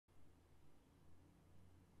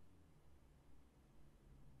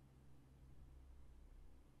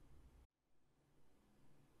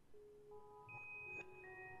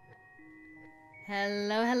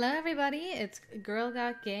Hello everybody, it's Girl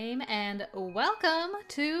Got Game, and welcome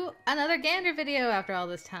to another Gander video after all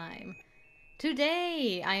this time.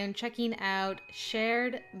 Today, I am checking out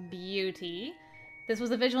Shared Beauty. This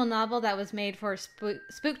was a visual novel that was made for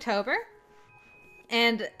Spooktober,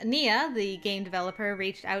 and Nia, the game developer,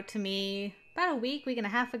 reached out to me about a week and a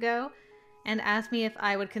half ago, and asked me if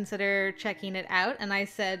I would consider checking it out, and I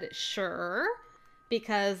said sure.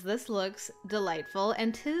 Because this looks delightful,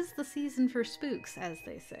 and 'tis the season for spooks, as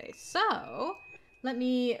they say. So, let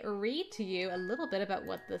me read to you a little bit about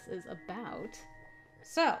what this is about.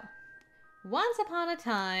 So, once upon a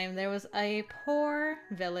time, there was a poor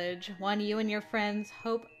village, one you and your friends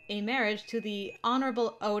hope a marriage to the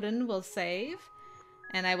Honourable Odan will save.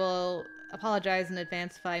 And I will apologize in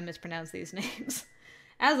advance if I mispronounce these names.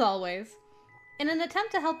 As always. In an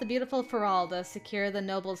attempt to help the beautiful Faralda secure the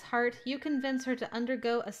noble's heart, you convince her to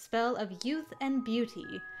undergo a spell of youth and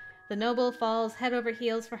beauty. The noble falls head over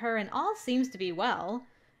heels for her and all seems to be well.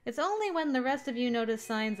 It's only when the rest of you notice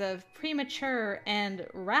signs of premature and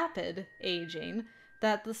rapid aging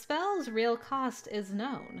that the spell's real cost is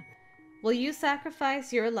known. Will you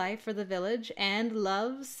sacrifice your life for the village and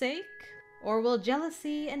love's sake? Or will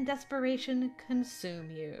jealousy and desperation consume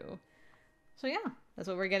you? So yeah. That's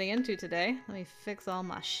what we're getting into today. Let me fix all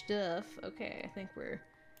my stuff. Okay, I think we're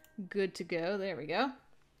good to go. There we go.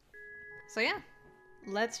 So yeah,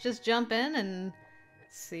 let's just jump in and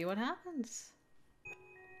see what happens.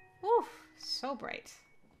 Oof, so bright.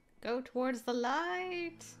 Go towards the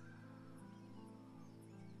light.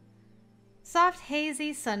 Soft,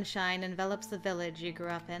 hazy sunshine envelops the village you grew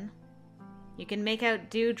up in. You can make out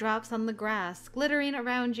dewdrops on the grass, glittering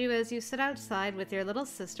around you as you sit outside with your little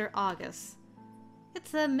sister August.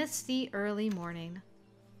 It's a misty early morning.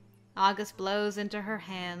 August blows into her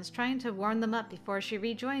hands, trying to warm them up before she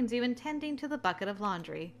rejoins you in tending to the bucket of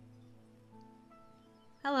laundry.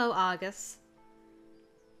 Hello, August.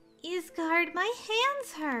 Isgard, my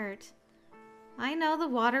hands hurt. I know the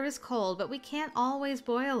water is cold, but we can't always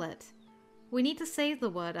boil it. We need to save the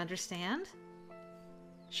wood, understand?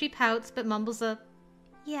 She pouts but mumbles a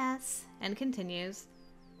yes and continues.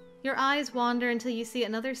 Your eyes wander until you see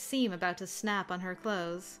another seam about to snap on her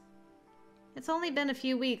clothes. It's only been a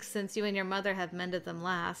few weeks since you and your mother have mended them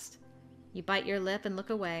last. You bite your lip and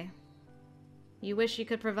look away. You wish you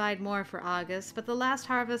could provide more for August, but the last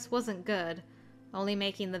harvest wasn't good, only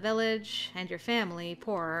making the village and your family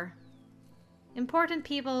poorer. Important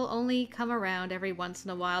people only come around every once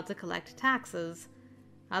in a while to collect taxes.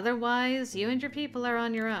 Otherwise, you and your people are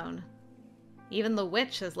on your own. Even the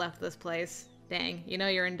witch has left this place. Dang, you know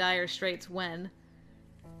you're in dire straits when.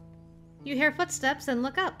 You hear footsteps and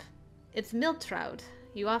look up. It's Miltraud.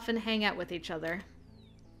 You often hang out with each other.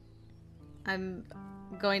 I'm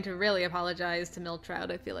going to really apologize to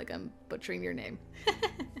Miltraud. I feel like I'm butchering your name.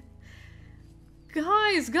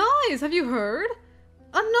 Guys, have you heard?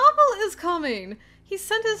 A noble is coming! He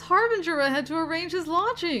sent his harbinger ahead to arrange his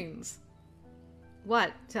lodgings.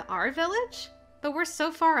 What, to our village? But we're so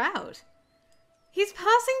far out. He's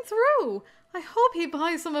passing through! I hope he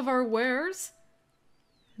buys some of our wares.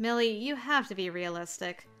 Millie, you have to be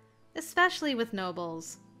realistic. Especially with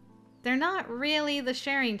nobles. They're not really the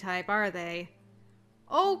sharing type, are they?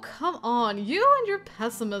 Oh, come on, you and your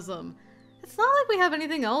pessimism. It's not like we have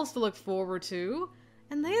anything else to look forward to.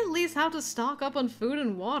 And they at least have to stock up on food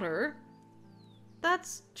and water.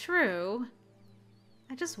 That's true.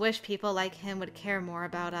 I just wish people like him would care more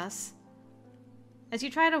about us. As you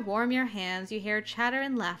try to warm your hands, you hear chatter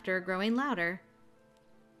and laughter growing louder.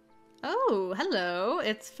 Oh, hello,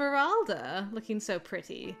 it's Faralda, looking so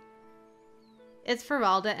pretty. It's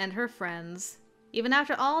Faralda and her friends. Even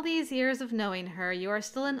after all these years of knowing her, you are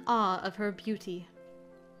still in awe of her beauty.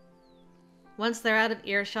 Once they're out of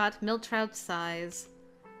earshot, Miltraud sighs.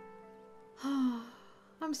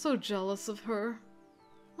 I'm so jealous of her.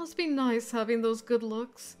 Must be nice having those good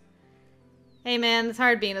looks. Hey man, it's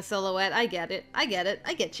hard being a silhouette. I get it. I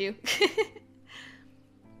get you.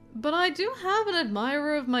 But I do have an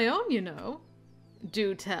admirer of my own, you know.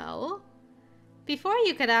 Do tell. Before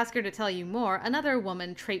you could ask her to tell you more, another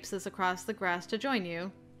woman traipses across the grass to join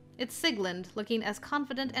you. It's Sigland, looking as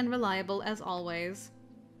confident and reliable as always.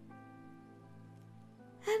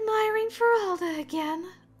 Admiring Faralda again.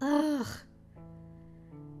 Ugh.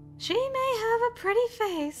 She may have a pretty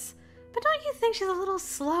face, but don't you think she's a little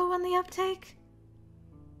slow on the uptake?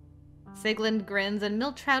 Sigland grins and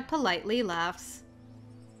Miltraud politely laughs.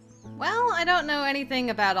 Well, I don't know anything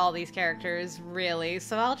about all these characters, really,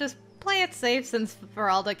 so I'll just play it safe since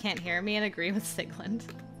Faralda can't hear me and agree with Sigland.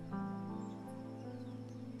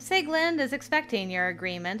 Sigland is expecting your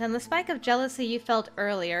agreement, and the spike of jealousy you felt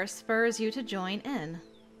earlier spurs you to join in.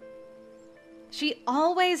 She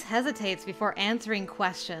always hesitates before answering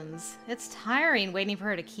questions. It's tiring waiting for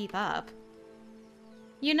her to keep up.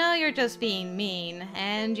 You know you're just being mean,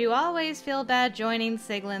 and you always feel bad joining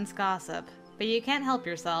Sigland's gossip, but you can't help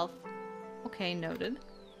yourself. Okay, noted.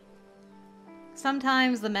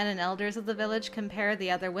 Sometimes the men and elders of the village compare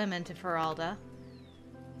the other women to Faralda.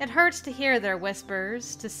 It hurts to hear their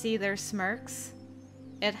whispers, to see their smirks.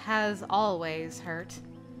 It has always hurt.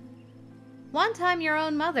 One time your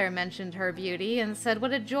own mother mentioned her beauty and said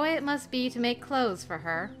what a joy it must be to make clothes for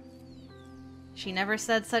her. She never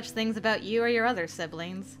said such things about you or your other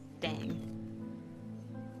siblings. Dang.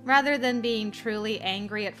 Rather than being truly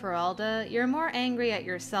angry at Faralda, you're more angry at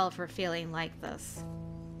yourself for feeling like this.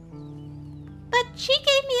 But she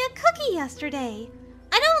gave me a cookie yesterday.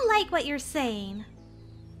 I don't like what you're saying.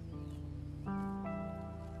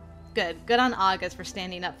 Good on August for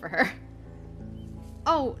standing up for her.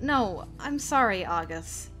 Oh, no, I'm sorry,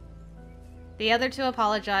 August. The other two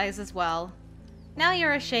apologize as well. Now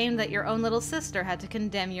you're ashamed that your own little sister had to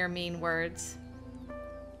condemn your mean words.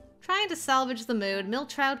 Trying to salvage the mood,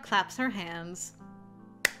 Miltroud claps her hands.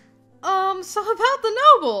 So about the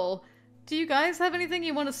noble! Do you guys have anything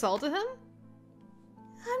you want to sell to him?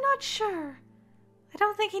 I'm not sure. I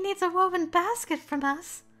don't think he needs a woven basket from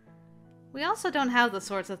us. We also don't have the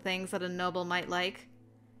sorts of things that a noble might like.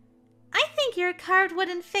 I think your carved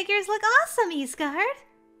wooden figures look awesome, Isgard.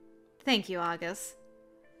 Thank you, August.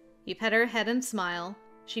 You pet her head and smile.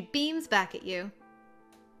 She beams back at you.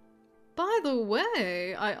 By the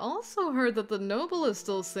way, I also heard that the noble is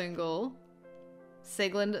still single.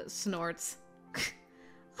 Sigland snorts.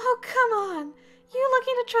 Oh, come on. You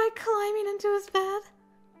looking to try climbing into his bed?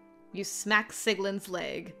 You smack Sigland's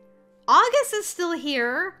leg. August is still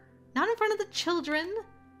here. Not in front of the children.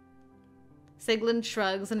 Sigland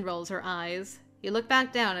shrugs and rolls her eyes. You look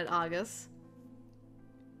back down at August.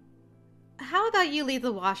 How about you leave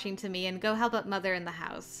the washing to me and go help out Mother in the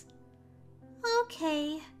house?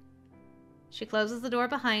 Okay. She closes the door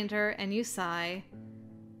behind her and you sigh.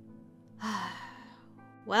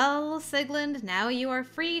 Well, Sigland, now you are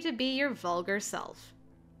free to be your vulgar self.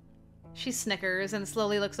 She snickers and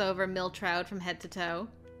slowly looks over Miltroud from head to toe.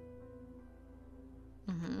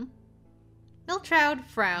 Miltroud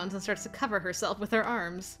frowns and starts to cover herself with her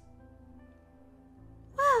arms.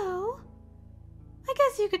 Well, I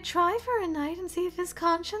guess you could try for a night and see if his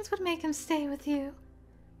conscience would make him stay with you.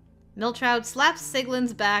 Miltroud slaps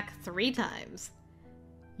Sigland's back 3 times.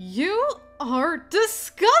 You are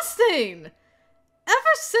disgusting!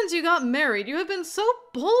 Ever since you got married, you have been so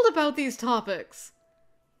bold about these topics.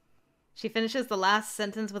 She finishes the last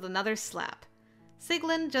sentence with another slap.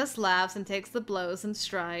 Sigland just laughs and takes the blows in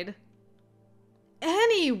stride.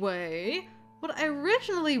 Anyway, what I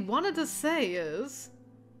originally wanted to say is...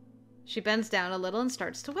 She bends down a little and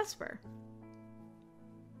starts to whisper.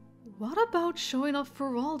 What about showing off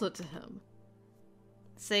Faralda to him?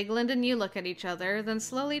 Sigland and you look at each other, then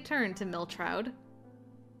slowly turn to Miltroud.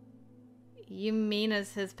 You mean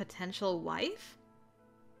as his potential wife?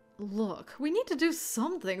 Look, we need to do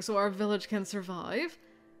something so our village can survive.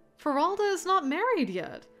 Faralda is not married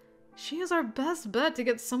yet. She is our best bet to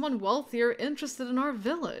get someone wealthier interested in our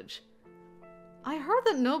village. I heard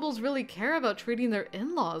that nobles really care about treating their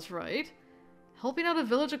in-laws right. Helping out a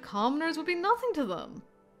village of commoners would be nothing to them.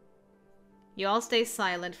 You all stay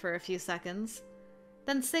silent for a few seconds.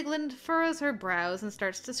 Then Sigland furrows her brows and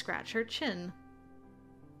starts to scratch her chin.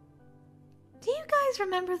 Do you guys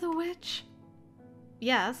remember the witch?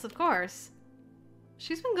 Yes, of course.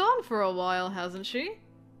 She's been gone for a while, hasn't she?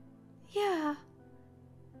 Yeah.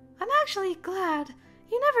 I'm actually glad.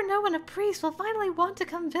 You never know when a priest will finally want to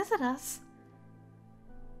come visit us.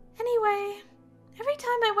 Anyway, every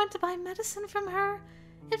time I went to buy medicine from her,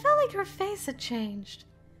 it felt like her face had changed.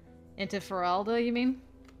 Into Faralda, you mean?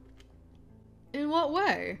 In what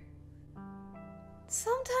way?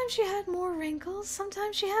 Sometimes she had more wrinkles,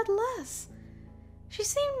 sometimes she had less. She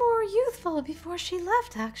seemed more youthful before she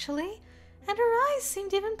left, actually, and her eyes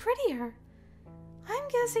seemed even prettier. I'm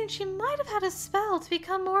guessing she might have had a spell to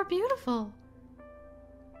become more beautiful.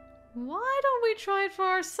 Why don't we try it for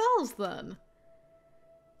ourselves, then?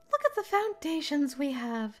 Look at the foundations we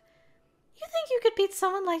have. You think you could beat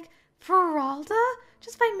someone like Faralda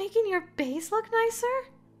just by making your base look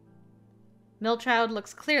nicer? Miltroud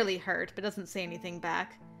looks clearly hurt, but doesn't say anything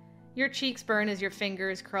back. Your cheeks burn as your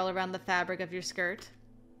fingers curl around the fabric of your skirt.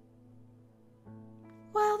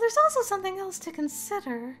 Well, there's also something else to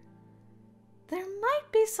consider. There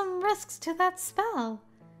might be some risks to that spell.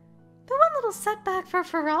 But one little setback for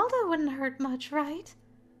Faralda wouldn't hurt much, right?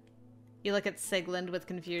 You look at Sigland with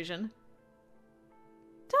confusion.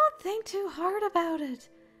 Don't think too hard about it.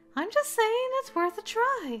 I'm just saying it's worth a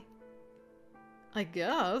try. I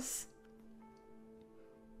guess.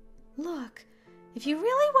 Look, if you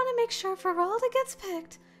really want to make sure Faralda gets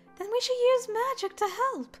picked, then we should use magic to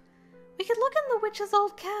help. We could look in the witch's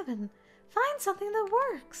old cabin, find something that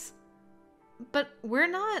works. But we're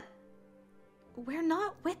not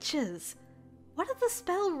witches. What if the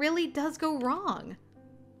spell really does go wrong?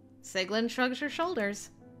 Sigland shrugs her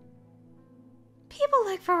shoulders. People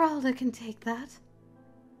like Faralda can take that.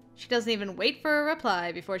 She doesn't even wait for a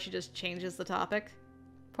reply before she just changes the topic.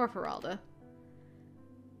 Poor Faralda.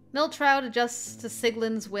 Miltroud adjusts to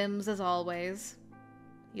Sigland's whims as always.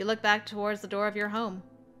 You look back towards the door of your home.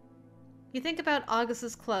 You think about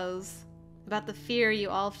August's clothes, about the fear you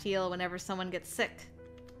all feel whenever someone gets sick.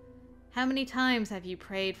 How many times have you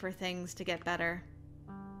prayed for things to get better?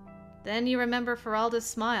 Then you remember Faralda's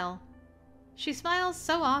smile. She smiles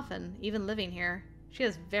so often, even living here. She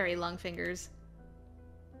has very long fingers.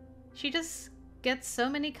 She just gets so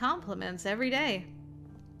many compliments every day.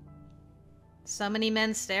 So many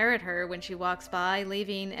men stare at her when she walks by,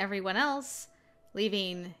 leaving everyone else,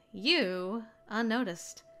 leaving you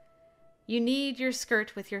unnoticed. You knead your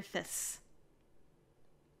skirt with your fists.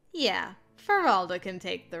 Yeah, Faralda can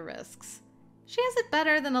take the risks. She has it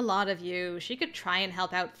better than a lot of you. She could try and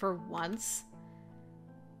help out for once.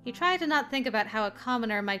 You try to not think about how a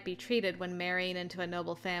commoner might be treated when marrying into a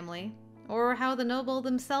noble family, or how the noble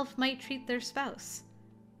themselves might treat their spouse.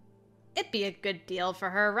 It'd be a good deal for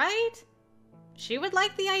her, right? She would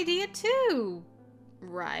like the idea too,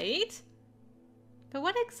 right? But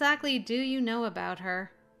what exactly do you know about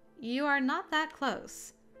her? You are not that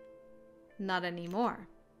close. Not anymore.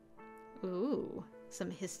 Ooh, some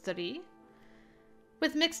history.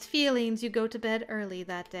 With mixed feelings, you go to bed early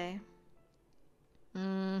that day.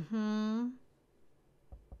 The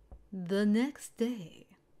next day.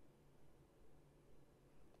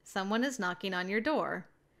 Someone is knocking on your door.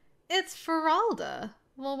 It's Faralda.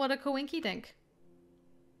 Well, what a coinky-dink.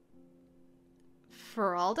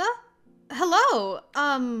 Faralda? Hello!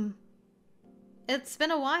 It's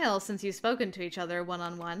been a while since you've spoken to each other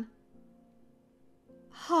one-on-one.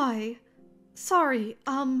 Hi. Sorry,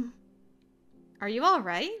 Are you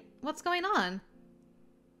alright? What's going on?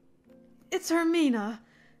 It's Hermina.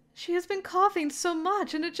 She has been coughing so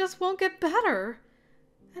much and it just won't get better.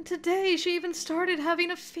 And today she even started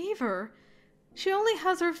having a fever. She only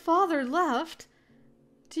has her father left.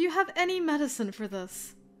 Do you have any medicine for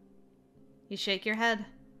this? You shake your head.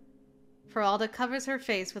 Faralda covers her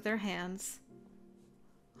face with her hands.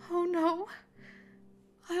 Oh no.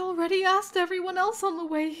 I already asked everyone else on the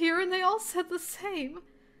way here and they all said the same.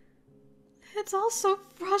 It's all so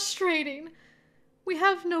frustrating. We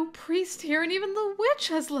have no priest here and even the witch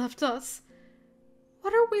has left us.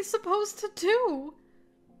 What are we supposed to do?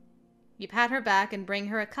 You pat her back and bring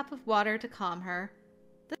her a cup of water to calm her.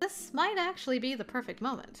 This might actually be the perfect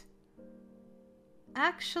moment.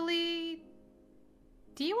 Actually,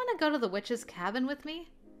 do you want to go to the witch's cabin with me?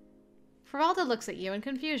 Faralda looks at you in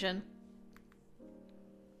confusion.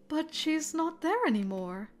 But she's not there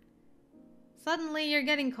anymore. Suddenly you're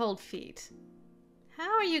getting cold feet.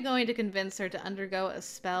 How are you going to convince her to undergo a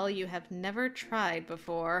spell you have never tried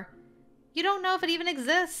before? You don't know if it even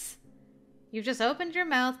exists. You've just opened your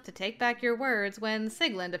mouth to take back your words when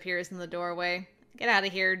Sigland appears in the doorway. Get out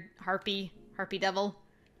of here, harpy devil.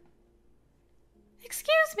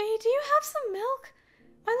 Excuse me, do you have some milk?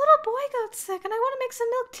 My little boy got sick and I want to make some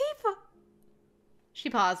milk tea for... She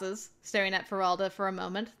pauses, staring at Faralda for a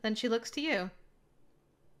moment, then she looks to you.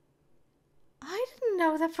 I didn't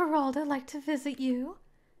know that Faralda liked to visit you.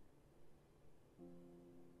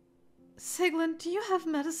 Sigland, do you have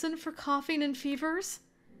medicine for coughing and fevers?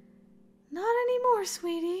 Not anymore,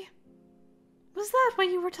 sweetie. Was that what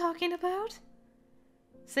you were talking about?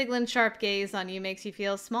 Sigland's sharp gaze on you makes you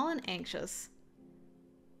feel small and anxious.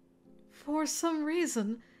 For some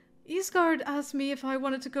reason, Isgard asked me if I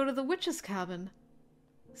wanted to go to the witch's cabin.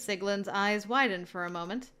 Sigland's eyes widen for a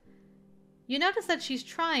moment. You notice that she's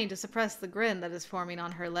trying to suppress the grin that is forming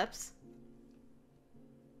on her lips.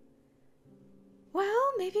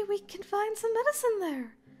 Well, maybe we can find some medicine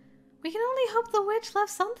there. We can only hope the witch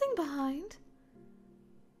left something behind.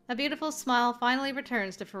 A beautiful smile finally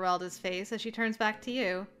returns to Faralda's face as she turns back to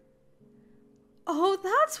you. Oh,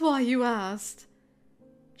 that's why you asked.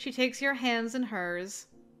 She takes your hands in hers.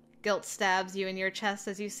 Guilt stabs you in your chest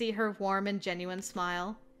as you see her warm and genuine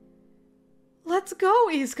smile. Let's go,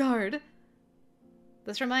 Isgard!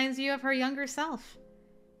 This reminds you of her younger self.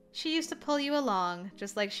 She used to pull you along,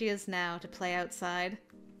 just like she is now, to play outside.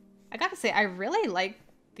 I gotta say, I really like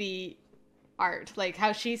the art. Like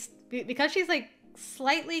how because she's like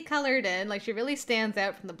slightly colored in, like she really stands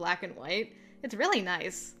out from the black and white. It's really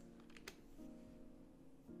nice.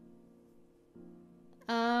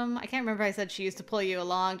 I can't remember if I said she used to pull you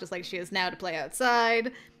along just like she is now to play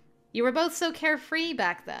outside. You were both so carefree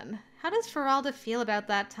back then. How does Faralda feel about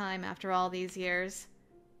that time after all these years?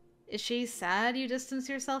 Is she sad you distance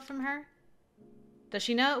yourself from her? Does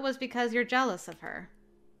she know it was because you're jealous of her?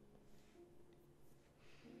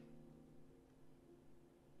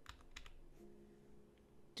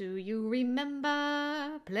 Do you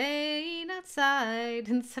remember playing outside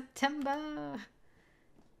in September?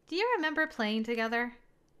 Do you remember playing together?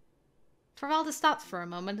 Faralda stops for a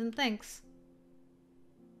moment and thinks.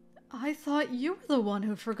 I thought you were the one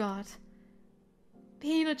who forgot.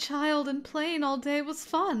 Being a child and playing all day was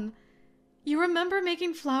fun. You remember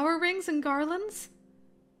making flower rings and garlands?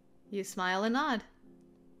 You smile and nod.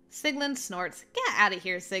 Sigland snorts. Get out of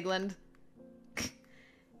here, Sigland.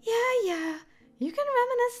 Yeah. You can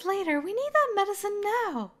reminisce later. We need that medicine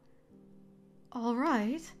now. All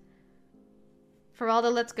right.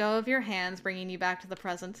 Faralda lets go of your hands, bringing you back to the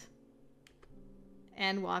present.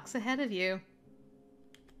 And walks ahead of you.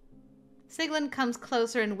 Sigland comes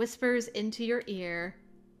closer and whispers into your ear.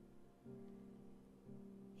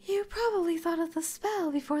 You probably thought of the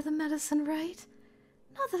spell before the medicine, right?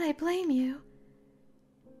 Not that I blame you.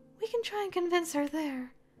 We can try and convince her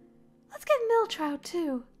there. Let's get Miltroud,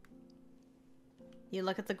 too. You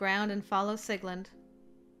look at the ground and follow Sigland.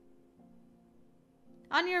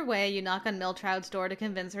 On your way, you knock on Miltroud's door to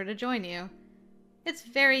convince her to join you. It's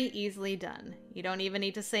very easily done. You don't even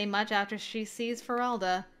need to say much after she sees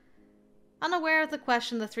Faralda. Unaware of the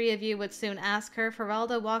question the three of you would soon ask her,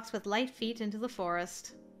 Faralda walks with light feet into the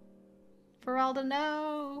forest. Faralda,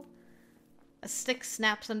 no! A stick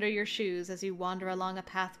snaps under your shoes as you wander along a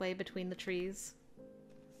pathway between the trees.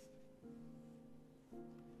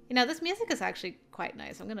 You know, this music is actually quite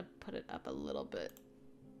nice. I'm gonna put it up a little bit.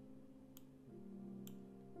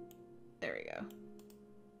 There we go.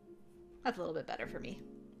 That's a little bit better for me.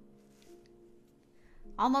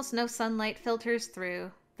 Almost no sunlight filters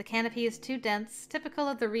through. The canopy is too dense, typical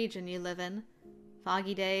of the region you live in.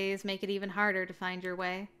 Foggy days make it even harder to find your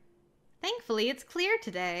way. Thankfully, it's clear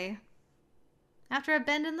today. After a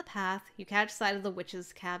bend in the path, you catch sight of the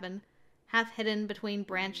witch's cabin. Half hidden between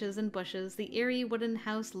branches and bushes, the eerie wooden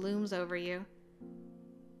house looms over you.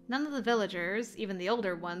 None of the villagers, even the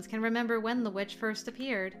older ones, can remember when the witch first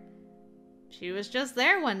appeared. She was just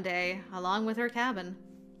there one day, along with her cabin.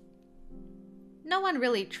 No one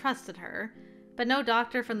really trusted her, but no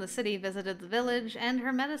doctor from the city visited the village, and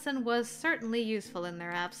her medicine was certainly useful in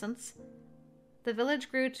their absence. The village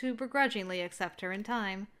grew to begrudgingly accept her in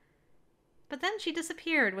time. But then she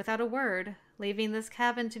disappeared without a word, leaving this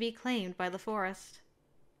cabin to be claimed by the forest.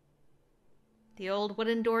 The old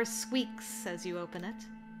wooden door squeaks as you open it.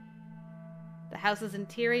 The house's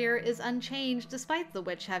interior is unchanged despite the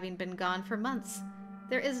witch having been gone for months.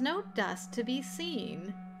 There is no dust to be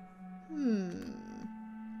seen.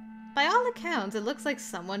 By all accounts, it looks like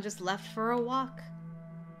someone just left for a walk.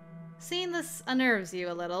 Seeing this unnerves you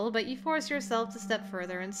a little, but you force yourself to step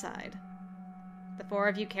further inside. The four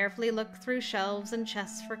of you carefully look through shelves and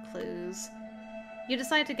chests for clues. You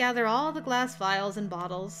decide to gather all the glass vials and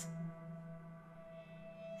bottles.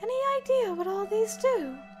 Any idea what all these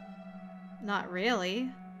do? Not really.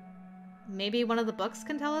 Maybe one of the books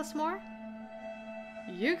can tell us more?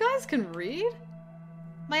 You guys can read?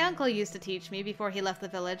 My uncle used to teach me before he left the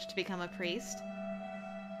village to become a priest.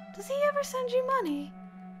 Does he ever send you money?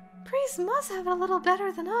 Priests must have it a little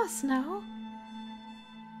better than us, no?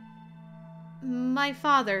 My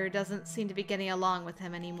father doesn't seem to be getting along with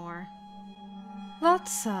him anymore.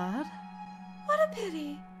 That's sad. What a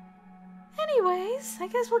pity. Anyways, I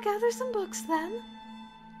guess we'll gather some books then.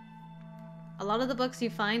 A lot of the books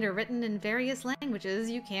you find are written in various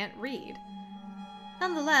languages you can't read.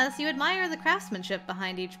 Nonetheless, you admire the craftsmanship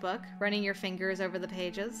behind each book, running your fingers over the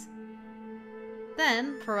pages.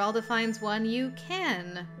 Then, Faralda finds one you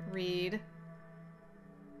can read.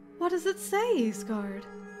 What does it say, Isgard?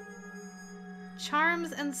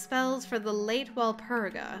 Charms and spells for the late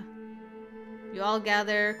Walpurga. You all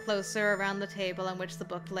gather closer around the table on which the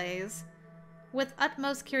book lays. With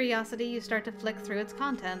utmost curiosity, you start to flick through its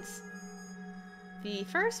contents. The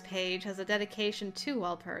first page has a dedication to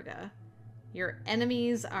Walpurga. Your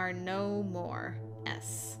enemies are no more.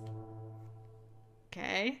 S.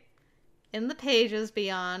 Okay. In the pages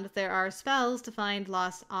beyond, there are spells to find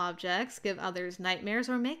lost objects, give others nightmares,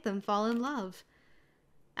 or make them fall in love.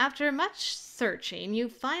 After much searching, you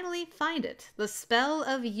finally find it. The spell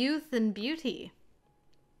of youth and beauty.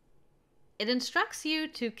 It instructs you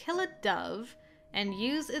to kill a dove and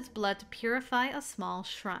use its blood to purify a small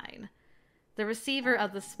shrine. The receiver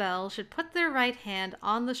of the spell should put their right hand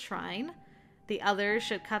on the shrine. The others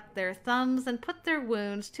should cut their thumbs and put their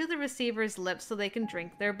wounds to the receiver's lips so they can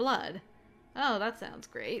drink their blood. Oh, that sounds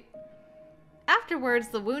great. Afterwards,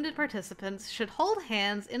 the wounded participants should hold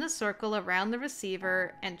hands in a circle around the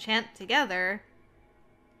receiver and chant together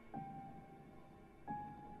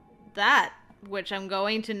that, which I'm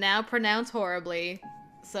going to now pronounce horribly.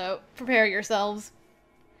 So, prepare yourselves.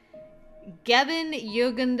 Geben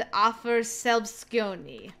Jugend Affer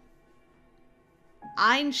Selbstgöni.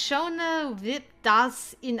 Ein schöner wird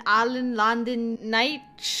das in allen Landen nicht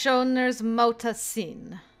schöners Mutter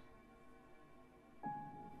sein.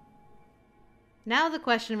 Now the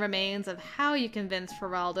question remains of how you convince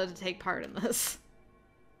Faralda to take part in this.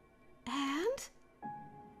 And?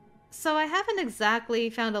 So I haven't exactly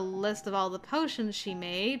found a list of all the potions she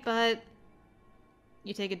made, but...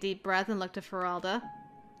 You take a deep breath and look to Faralda.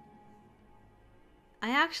 I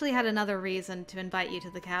actually had another reason to invite you to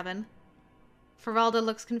the cabin. Faralda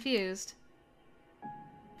looks confused.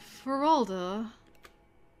 Faralda,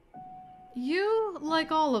 you,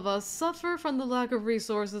 like all of us, suffer from the lack of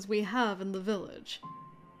resources we have in the village.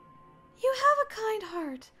 You have a kind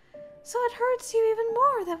heart, so it hurts you even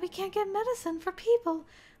more that we can't get medicine for people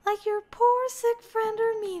like your poor sick friend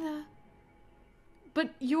Ermina. But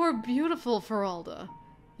you're beautiful, Faralda.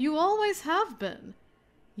 You always have been.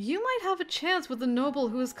 You might have a chance with the noble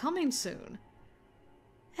who is coming soon.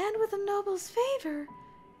 And with the noble's favor,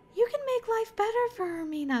 you can make life better for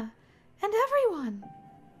Ermina and everyone.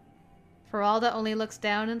 Faralda only looks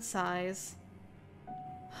down and sighs.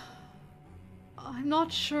 I'm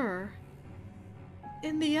not sure.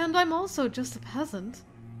 In the end, I'm also just a peasant.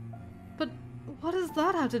 But what does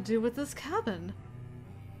that have to do with this cabin?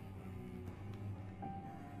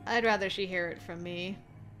 I'd rather she hear it from me.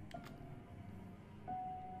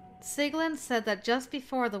 Siglin said that just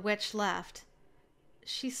before the witch left,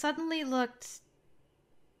 she suddenly looked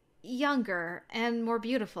younger and more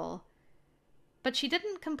beautiful. But she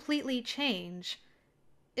didn't completely change.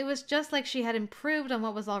 It was just like she had improved on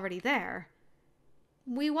what was already there.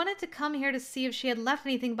 We wanted to come here to see if she had left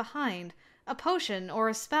anything behind, a potion or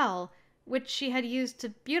a spell, which she had used to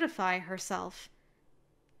beautify herself.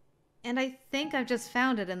 And I think I've just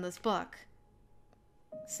found it in this book.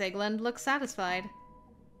 Siglin looks satisfied.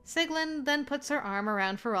 Siglin then puts her arm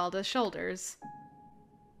around Faralda's shoulders.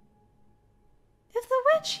 If the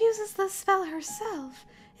witch uses the spell herself,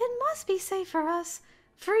 it must be safe for us,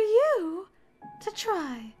 for you, to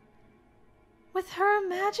try. With her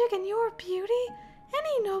magic and your beauty,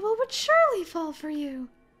 any noble would surely fall for you.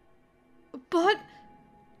 But...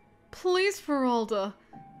 Please, Faralda,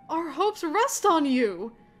 our hopes rest on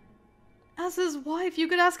you. As his wife, you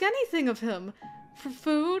could ask anything of him. For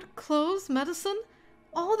food, clothes, medicine,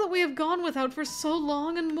 all that we have gone without for so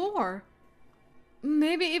long and more.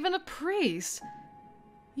 Maybe even a priest.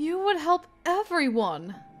 You would help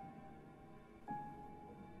everyone.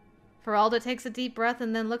 Faralda takes a deep breath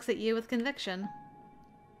and then looks at you with conviction.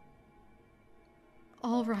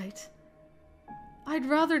 All right. I'd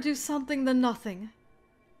rather do something than nothing.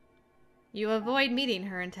 You avoid meeting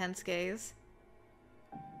her intense gaze.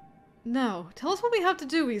 Now, tell us what we have to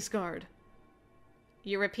do, Eastgard.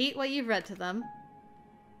 You repeat what you've read to them.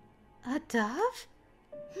 A dove?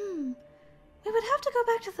 We would have to go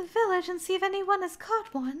back to the village and see if anyone has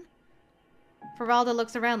caught one. Faralda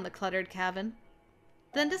looks around the cluttered cabin,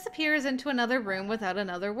 then disappears into another room without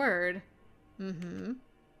another word. Much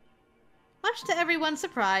to everyone's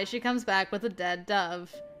surprise, she comes back with a dead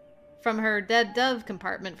dove. From her dead dove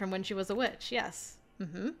compartment from when she was a witch, yes.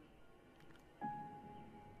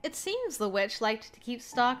 It seems the witch liked to keep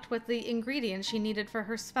stocked with the ingredients she needed for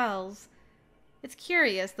her spells. It's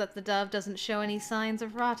curious that the dove doesn't show any signs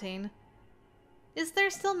of rotting. Is there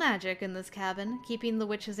still magic in this cabin, keeping the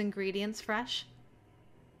witch's ingredients fresh?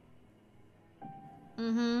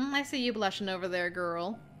 I see you blushing over there,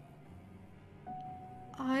 girl.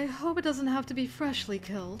 I hope it doesn't have to be freshly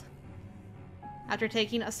killed. After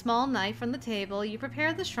taking a small knife from the table, you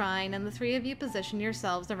prepare the shrine and the three of you position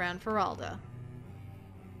yourselves around Faralda.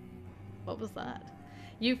 What was that?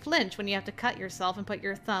 You flinch when you have to cut yourself and put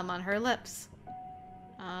your thumb on her lips.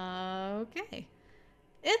 Okay.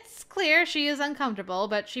 It's clear she is uncomfortable,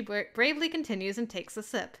 but she bravely continues and takes a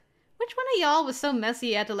sip. Which one of y'all was so messy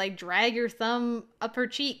you had to, drag your thumb up her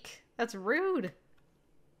cheek? That's rude.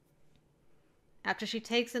 After she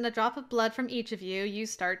takes in a drop of blood from each of you, you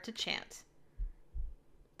start to chant.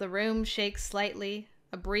 The room shakes slightly.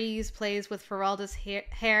 A breeze plays with Faralda's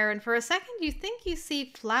hair, and for a second you think you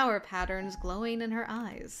see flower patterns glowing in her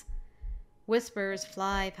eyes. Whispers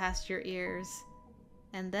fly past your ears.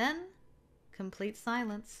 And then, complete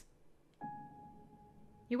silence.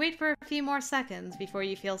 You wait for a few more seconds before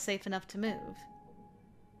you feel safe enough to move.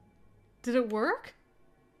 Did it work?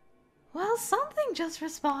 Well, something just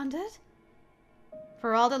responded.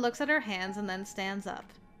 Faralda looks at her hands and then stands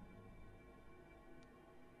up.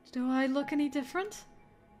 Do I look any different?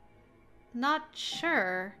 Not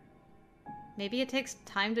sure. Maybe it takes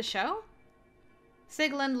time to show?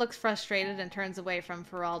 Sigland looks frustrated and turns away from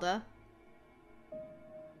Faralda.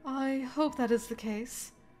 I hope that is the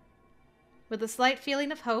case. With a slight feeling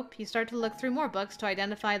of hope, you start to look through more books to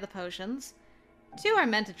identify the potions. 2 are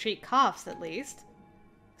meant to treat coughs, at least.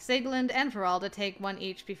 Sigland and Faralda take one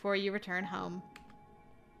each before you return home.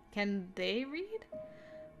 Can they read?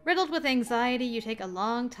 Riddled with anxiety, you take a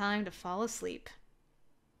long time to fall asleep.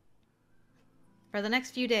 For the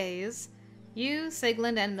next few days, you,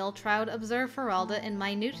 Sigland, and Miltroud observe Faralda in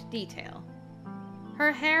minute detail.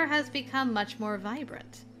 Her hair has become much more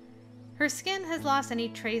vibrant. Her skin has lost any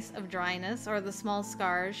trace of dryness or the small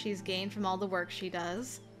scars she's gained from all the work she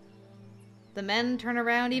does. The men turn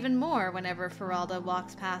around even more whenever Faralda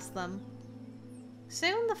walks past them.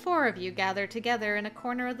 Soon the 4 of you gather together in a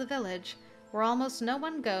corner of the village where almost no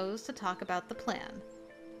one goes to talk about the plan.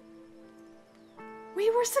 We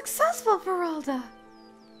were successful, Faralda!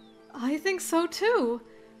 I think so too.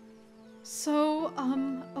 So,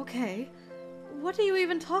 okay. What do you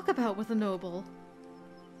even talk about with a noble?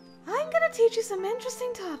 I'm gonna teach you some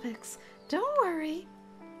interesting topics. Don't worry.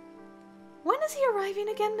 When is he arriving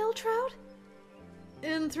again, Miltroud?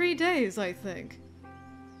 In 3 days, I think.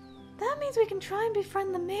 That means we can try and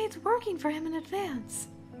befriend the maids working for him in advance.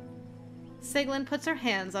 Sigland puts her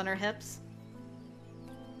hands on her hips.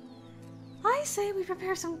 I say we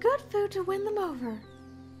prepare some good food to win them over.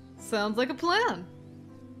 Sounds like a plan.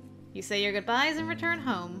 You say your goodbyes and return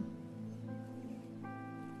home.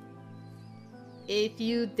 A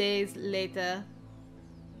few days later.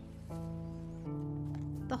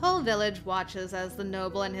 The whole village watches as the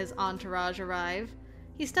noble and his entourage arrive.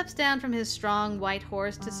 He steps down from his strong white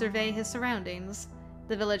horse to survey his surroundings.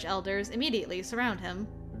 The village elders immediately surround him.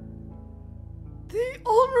 The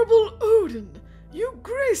Honourable Odan, you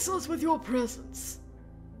grace us with your presence.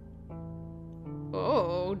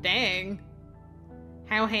 Oh, dang.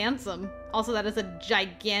 How handsome. Also, that is a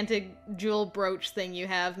gigantic jewel brooch thing you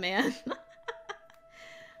have, man.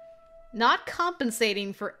 Not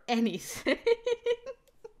compensating for anything.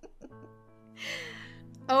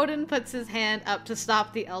 Odan puts his hand up to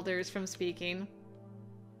stop the elders from speaking.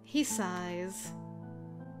 He sighs.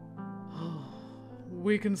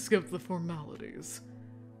 We can skip the formalities.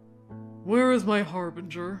 Where is my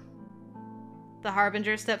harbinger? The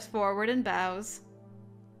harbinger steps forward and bows.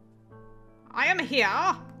 I am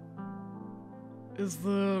here! Is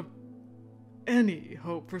there any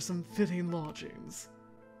hope for some fitting lodgings?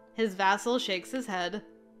 His vassal shakes his head.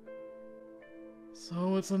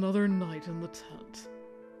 So it's another night in the tent.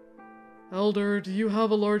 Elder, do you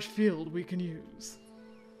have a large field we can use?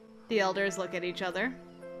 The elders look at each other.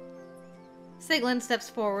 Sigland steps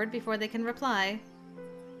forward before they can reply.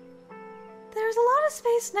 There's a lot of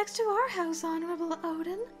space next to our house, Honorable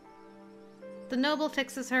Odan. The noble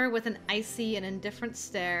fixes her with an icy and indifferent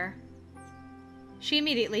stare. She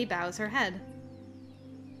immediately bows her head.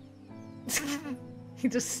 He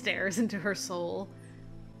just stares into her soul.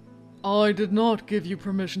 I did not give you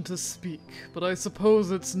permission to speak, but I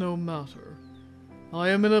suppose it's no matter. I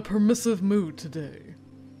am in a permissive mood today.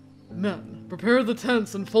 Men, prepare the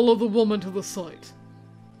tents and follow the woman to the site.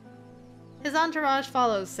 His entourage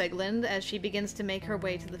follows Sigland as she begins to make her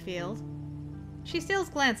way to the field. She steals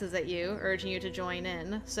glances at you, urging you to join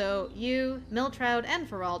in, so you, Miltroud, and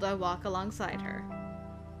Faralda walk alongside her.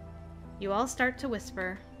 You all start to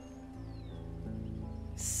whisper.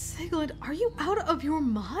 Sigland, are you out of your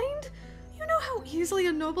mind? You know how easily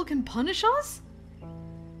a noble can punish us?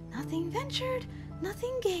 Nothing ventured,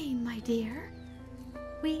 nothing gained, my dear.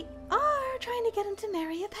 We are trying to get him to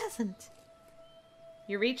marry a peasant.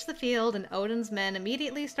 You reach the field, and Odan's men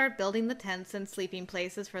immediately start building the tents and sleeping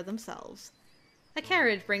places for themselves. A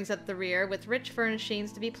carriage brings up the rear with rich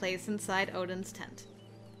furnishings to be placed inside Odan's tent.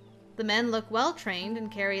 The men look well trained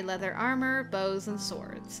and carry leather armor, bows, and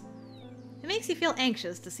swords. It makes you feel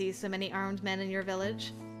anxious to see so many armed men in your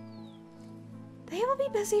village. They will be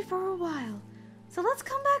busy for a while, so let's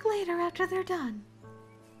come back later after they're done.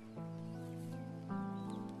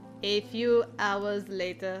 A few hours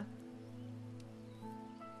later.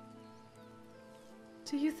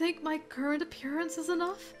 Do you think my current appearance is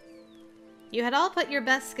enough? You had all put your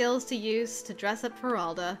best skills to use to dress up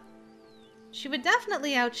Faralda. She would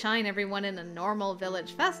definitely outshine everyone in a normal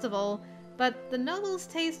village festival, but the noble's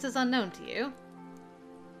taste is unknown to you.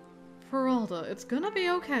 Faralda, it's gonna be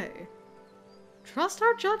okay. Trust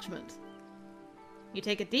our judgment. You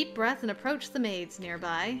take a deep breath and approach the maids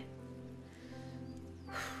nearby.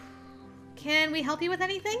 Can we help you with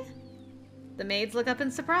anything? The maids look up in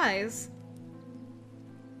surprise.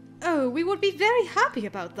 Oh, we would be very happy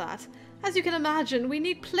about that. As you can imagine, we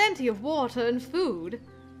need plenty of water and food.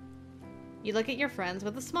 You look at your friends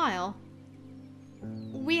with a smile.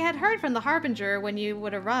 We had heard from the Harbinger when you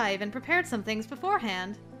would arrive and prepared some things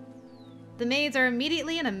beforehand. The maids are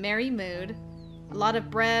immediately in a merry mood. A lot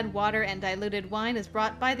of bread, water, and diluted wine is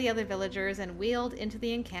brought by the other villagers and wheeled into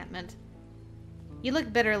the encampment. You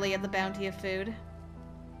look bitterly at the bounty of food.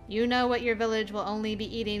 You know what your village will only be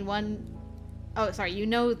eating you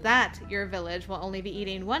know that your village will only be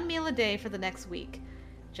eating one meal a day for the next week,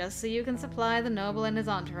 just so you can supply the noble and his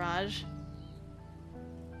entourage.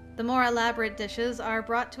 The more elaborate dishes are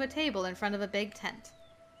brought to a table in front of a big tent.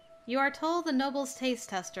 You are told the noble's taste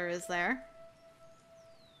tester is there.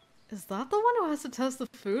 Is that the one who has to test the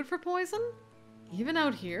food for poison? Even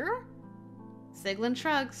out here? Siglin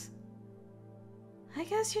shrugs. I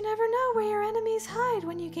guess you never know where your enemies hide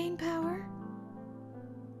when you gain power.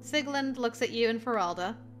 Siglin looks at you and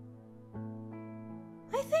Faralda.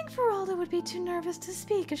 I think Faralda would be too nervous to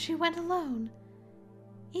speak if she went alone.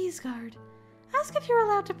 Easgard, ask if you're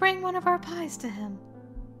allowed to bring one of our pies to him.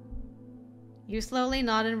 You slowly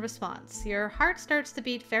nod in response. Your heart starts to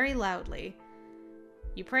beat very loudly.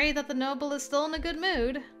 You pray that the noble is still in a good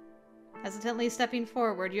mood. Hesitantly stepping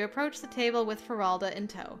forward, you approach the table with Faralda in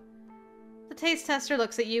tow. The taste tester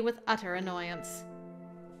looks at you with utter annoyance.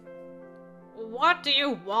 What do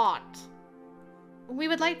you want? We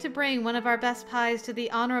would like to bring one of our best pies to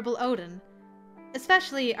the Honourable Odan,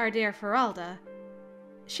 especially our dear Faralda.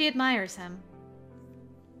 She admires him.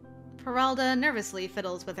 Faralda nervously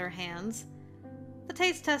fiddles with her hands. The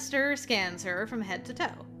taste tester scans her from head to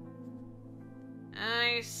toe.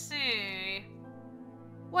 I see.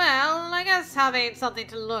 Well, I guess having something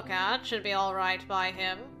to look at should be alright by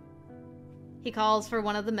him. He calls for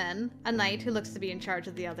one of the men, a knight who looks to be in charge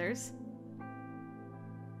of the others.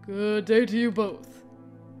 Good day to you both.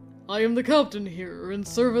 I am the captain here in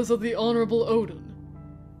service of the Honourable Odan.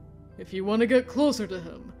 If you want to get closer to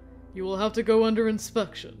him, you will have to go under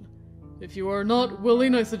inspection. If you are not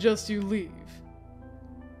willing, I suggest you leave.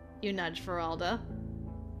 You nudge Faralda.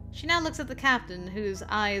 She now looks at the captain, whose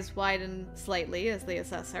eyes widen slightly as they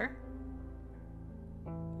assess her.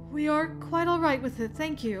 We are quite all right with it,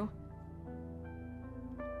 thank you.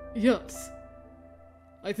 Yes.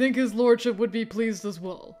 I think his lordship would be pleased as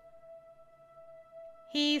well.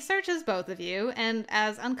 He searches both of you, and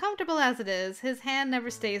as uncomfortable as it is, his hand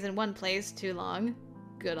never stays in one place too long.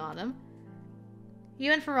 Good on him.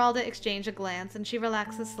 You and Faralda exchange a glance, and she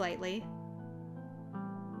relaxes slightly.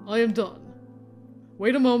 I am done.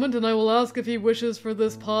 Wait a moment, and I will ask if he wishes for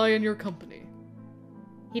this pie in your company.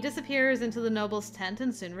 He disappears into the noble's tent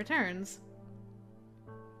and soon returns.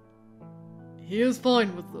 He is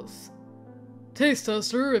fine with this. Taste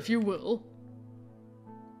tester, if you will.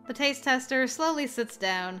 The taste tester slowly sits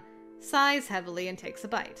down, sighs heavily, and takes a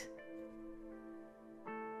bite.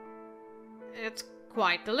 It's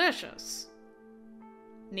quite delicious.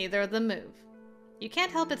 Neither of them move. You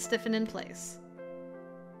can't help but stiffen in place.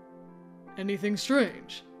 Anything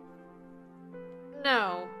strange?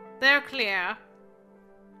 No, they're clear.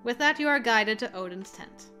 With that, you are guided to Odin's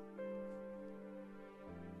tent.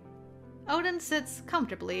 Odin sits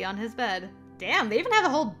comfortably on his bed. Damn, they even have a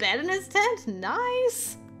whole bed in his tent?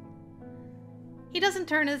 Nice! He doesn't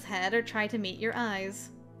turn his head or try to meet your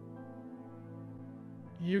eyes.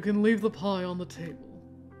 You can leave the pie on the table.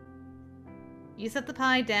 You set the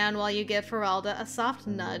pie down while you give Faralda a soft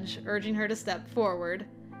nudge, urging her to step forward.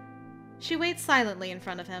 She waits silently in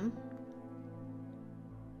front of him.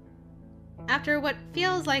 After what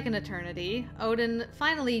feels like an eternity, Odin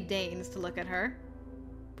finally deigns to look at her.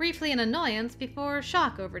 Briefly in annoyance before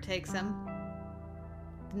shock overtakes him.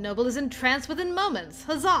 The noble is entranced within moments.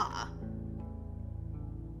 Huzzah!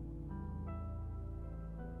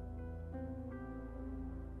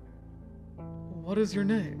 What is your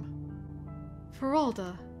name?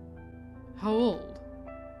 Faralda. How old?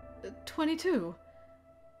 22.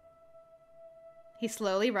 He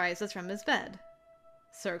slowly rises from his bed,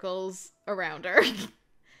 circles around her,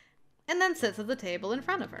 and then sits at the table in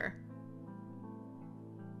front of her.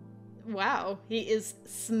 Wow, he is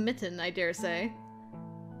smitten, I dare say.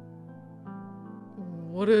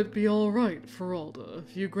 Would it be all right, Faralda,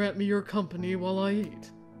 if you grant me your company while I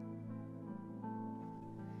eat?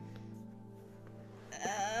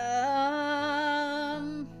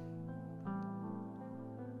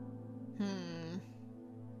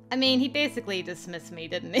 I mean, he basically dismissed me,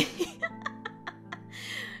 didn't he?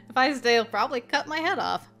 If I stay, he'll probably cut my head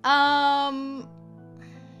off. I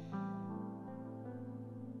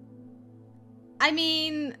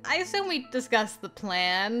mean, I assume we discussed the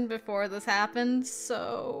plan before this happened,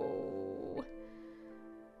 so...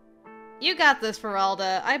 You got this,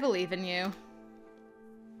 Faralda. I believe in you.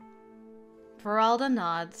 Faralda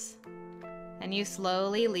nods, and you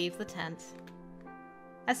slowly leave the tent.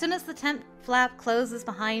 As soon as the tent flap closes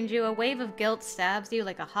behind you, a wave of guilt stabs you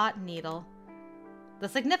like a hot needle. The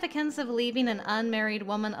significance of leaving an unmarried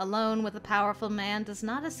woman alone with a powerful man does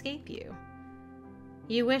not escape you.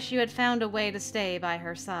 You wish you had found a way to stay by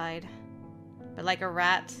her side. But like a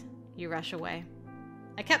rat, you rush away.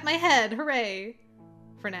 I kept my head, hooray!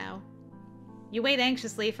 For now. You wait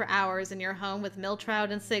anxiously for hours in your home with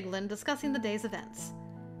Miltroud and Siglin discussing the day's events.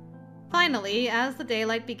 Finally, as the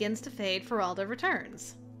daylight begins to fade, Faralda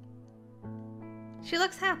returns. She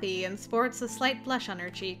looks happy and sports a slight blush on her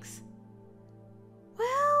cheeks.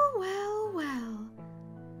 Well, well, well.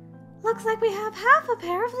 Looks like we have half a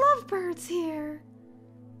pair of lovebirds here.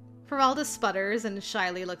 Faralda sputters and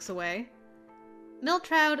shyly looks away.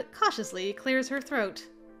 Miltroud cautiously clears her throat.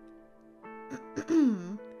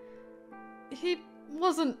 He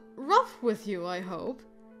wasn't rough with you, I hope.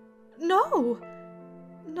 No!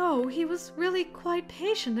 No, he was really quite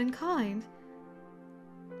patient and kind.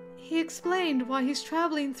 He explained why he's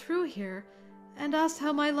traveling through here and asked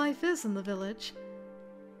how my life is in the village.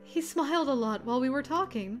 He smiled a lot while we were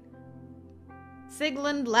talking.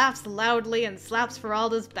 Siglin laughs loudly and slaps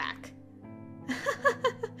Faralda's back.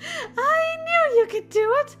 I knew you could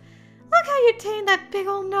do it! Look how you tamed that big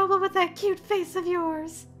old noble with that cute face of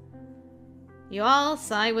yours. You all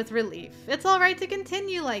sigh with relief. It's alright to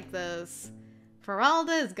continue like this.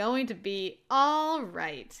 Faralda is going to be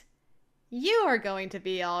alright. You are going to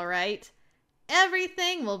be alright.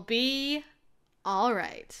 Everything will be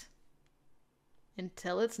alright.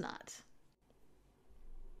 Until it's not.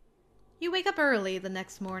 You wake up early the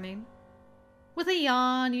next morning. With a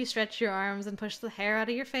yawn, you stretch your arms and push the hair out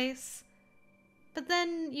of your face. But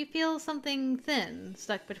then you feel something thin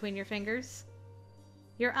stuck between your fingers.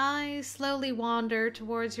 Your eyes slowly wander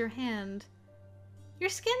towards your hand. Your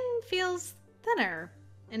skin feels thinner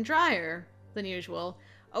and drier than usual.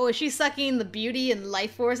 Oh, is she sucking the beauty and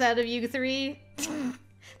life force out of you three?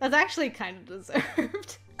 That's actually kind of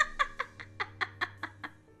deserved.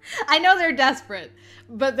 I know they're desperate,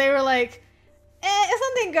 but they were like, if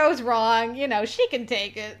something goes wrong, you know, she can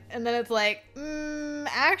take it. And then it's like,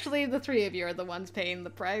 actually the three of you are the ones paying the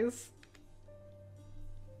price.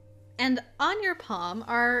 And on your palm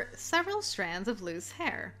are several strands of loose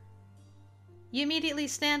hair. You immediately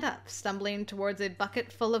stand up, stumbling towards a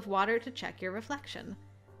bucket full of water to check your reflection.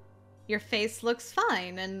 Your face looks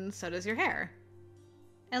fine, and so does your hair.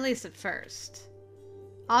 At least at first.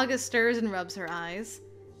 August stirs and rubs her eyes.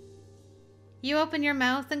 You open your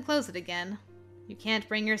mouth and close it again. You can't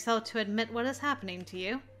bring yourself to admit what is happening to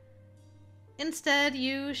you. Instead,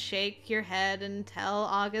 you shake your head and tell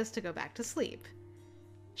August to go back to sleep.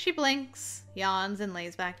 She blinks, yawns, and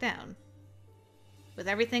lays back down. With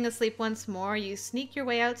everything asleep once more, you sneak your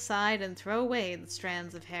way outside and throw away the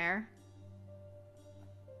strands of hair.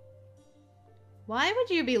 Why would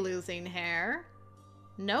you be losing hair?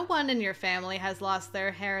 No one in your family has lost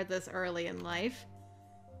their hair this early in life.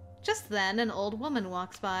 Just then, an old woman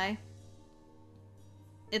walks by.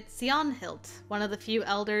 It's Jonhild, one of the few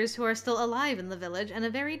elders who are still alive in the village and a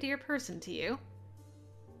very dear person to you.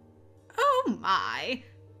 Oh my!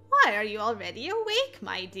 Why are you already awake,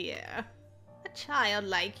 my dear? A child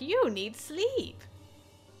like you needs sleep.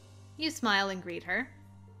 You smile and greet her.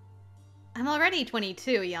 I'm already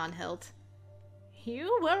 22, Jonhild.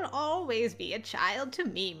 You will always be a child to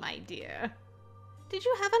me, my dear. Did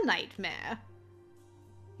you have a nightmare?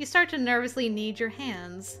 You start to nervously knead your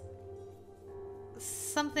hands.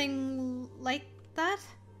 Something like that?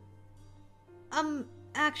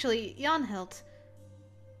 Actually, Jonhild,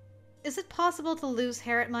 is it possible to lose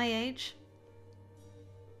hair at my age?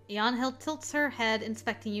 Jonhild tilts her head,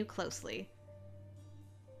 inspecting you closely.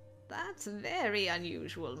 That's very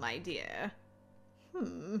unusual, my dear.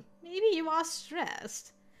 Maybe you are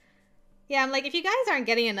stressed. Yeah, I'm like, if you guys aren't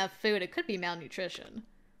getting enough food, it could be malnutrition.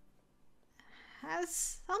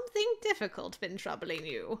 Has something difficult been troubling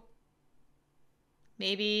you?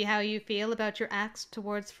 Maybe how you feel about your acts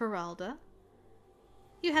towards Faralda?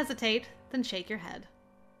 You hesitate, then shake your head.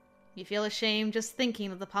 You feel ashamed just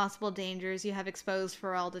thinking of the possible dangers you have exposed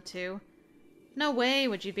Faralda to. No way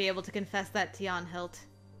would you be able to confess that to Jonhild.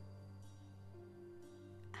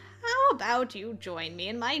 How about you join me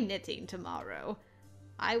in my knitting tomorrow?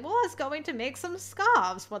 I was going to make some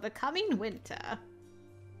scarves for the coming winter.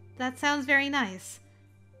 That sounds very nice.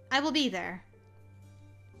 I will be there.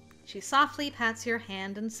 She softly pats your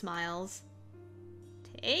hand and smiles.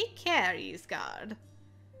 Take care, Isgard.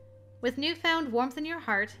 With newfound warmth in your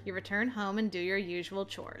heart, you return home and do your usual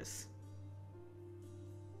chores.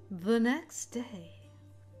 The next day.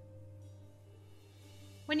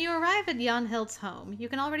 When you arrive at Jonhild's home, you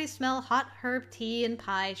can already smell hot herb tea and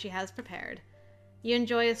pie she has prepared. You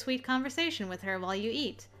enjoy a sweet conversation with her while you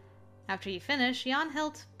eat. After you finish,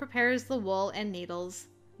 Jonhild prepares the wool and needles.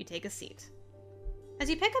 You take a seat. As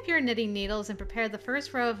you pick up your knitting needles and prepare the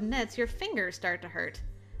first row of knits, your fingers start to hurt.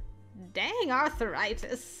 Dang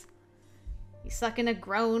arthritis. You suck in a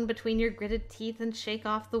groan between your gritted teeth and shake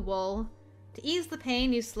off the wool. To ease the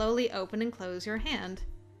pain, you slowly open and close your hand.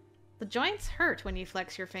 The joints hurt when you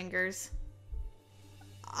flex your fingers.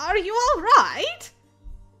 Are you all right?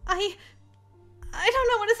 I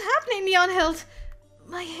don't know what is happening, Jonhild.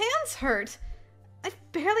 My hands hurt. I've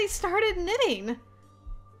barely started knitting.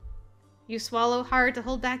 You swallow hard to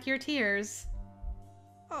hold back your tears.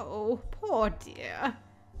 Oh, poor dear.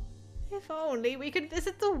 If only we could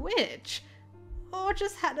visit the witch, or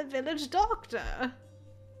just had a village doctor.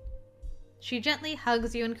 She gently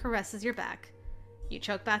hugs you and caresses your back. You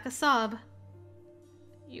choke back a sob.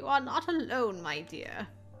 You are not alone, my dear.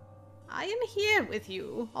 I am here with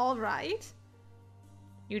you, all right?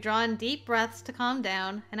 You draw in deep breaths to calm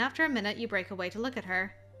down, and after a minute you break away to look at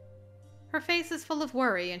her. Her face is full of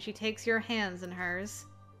worry, and she takes your hands in hers.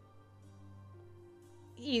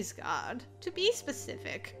 Isgard, to be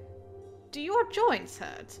specific, do your joints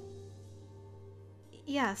hurt?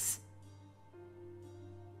 Yes.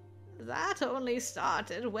 That only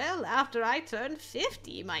started well after I turned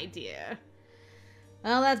 50, my dear.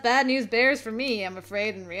 Well, that's bad news bears for me, I'm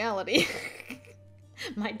afraid, in reality.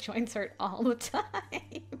 My joints hurt all the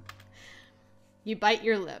time. You bite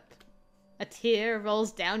your lip. A tear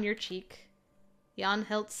rolls down your cheek.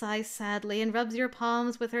 Jonhild sighs sadly and rubs your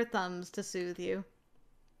palms with her thumbs to soothe you.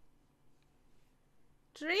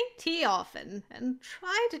 Drink tea often, and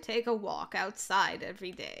try to take a walk outside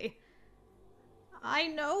every day. I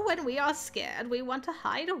know when we are scared we want to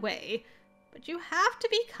hide away, but you have to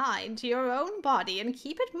be kind to your own body and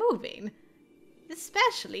keep it moving.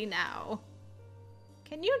 Especially now.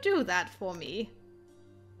 Can you do that for me?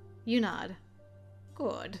 You nod.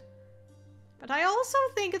 Good. But I also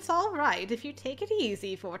think it's all right if you take it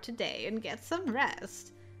easy for today and get some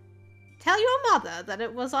rest. Tell your mother that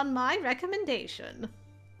it was on my recommendation.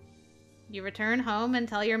 You return home and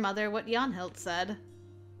tell your mother what Jonhild said.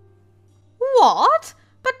 What?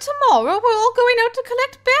 But tomorrow we're all going out to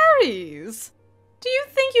collect berries. Do you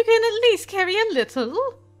think you can at least carry a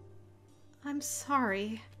little? I'm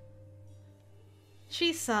sorry.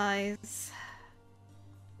 She sighs.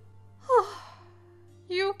 Oh,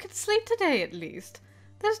 you can sleep today at least.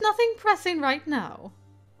 There's nothing pressing right now.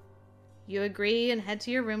 You agree and head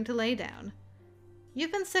to your room to lay down.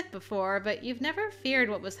 You've been sick before, but you've never feared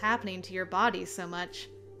what was happening to your body so much.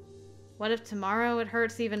 What if tomorrow it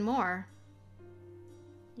hurts even more?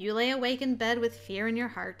 You lay awake in bed with fear in your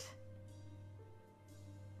heart.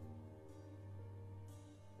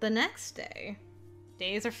 The next day.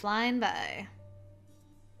 Days are flying by.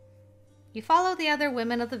 You follow the other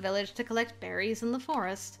women of the village to collect berries in the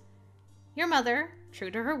forest. Your mother, true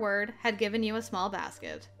to her word, had given you a small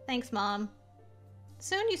basket. Thanks, Mom.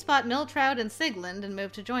 Soon you spot Miltroud and Siglind and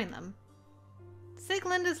move to join them.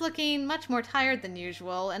 Siglind is looking much more tired than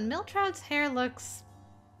usual, and Miltroud's hair looks...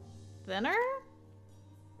 thinner?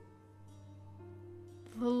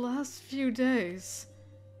 The last few days.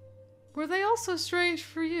 Were they also strange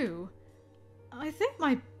for you? I think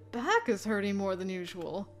my back is hurting more than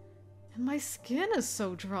usual, and my skin is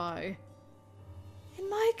so dry. In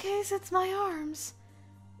my case, it's my arms.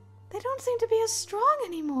 They don't seem to be as strong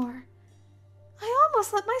anymore. I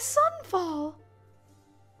almost let my son fall.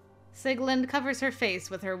 Siglind covers her face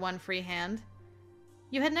with her one free hand.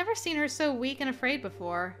 You had never seen her so weak and afraid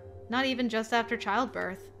before, not even just after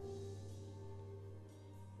childbirth.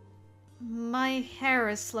 My hair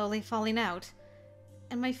is slowly falling out,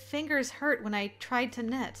 and my fingers hurt when I tried to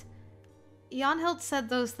knit. Jonhild said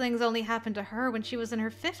those things only happened to her when she was in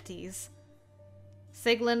her 50s.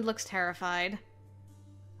 Siglind looks terrified.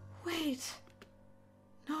 Wait.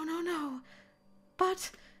 No.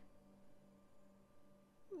 But...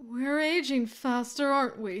 We're aging faster,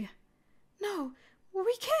 aren't we? No,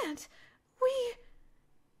 we can't.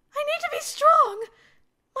 I need to be strong.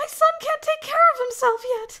 My son can't take care of himself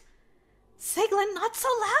yet. Siglind, not so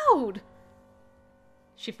loud!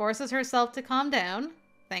 She forces herself to calm down.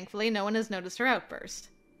 Thankfully, no one has noticed her outburst.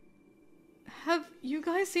 Have you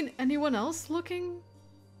guys seen anyone else looking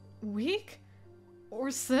weak?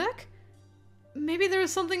 Or sick? Maybe there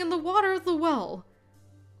is something in the water of the well.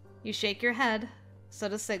 You shake your head. So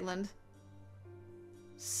does Sigmund.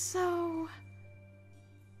 So...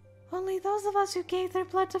 only those of us who gave their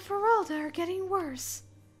blood to Faralda are getting worse.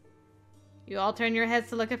 You all turn your heads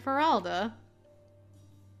to look at Faralda.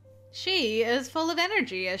 She is full of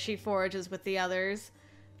energy as she forages with the others.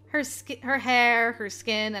 Her hair, her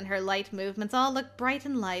skin, and her light movements all look bright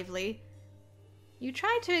and lively. You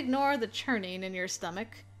try to ignore the churning in your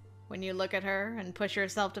stomach when you look at her and push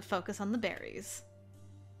yourself to focus on the berries.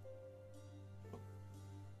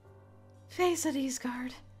 Face it,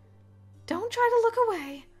 Isgard. Don't try to look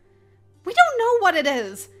away. We don't know what it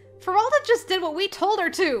is! Faralda just did what we told her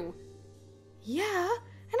to! Yeah,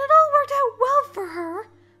 and it all worked out well for her.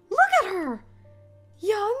 Look at her!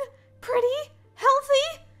 Young, pretty,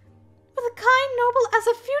 healthy, with a kind noble as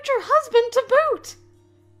a future husband to boot!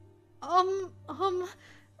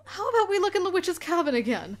 How about we look in the witch's cabin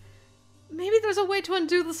again? Maybe there's a way to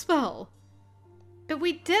undo the spell. But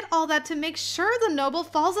we did all that to make sure the noble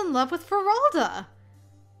falls in love with Faralda.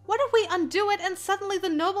 What if we undo it and suddenly the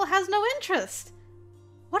noble has no interest?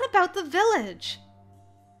 What about the village?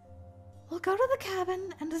 We'll go to the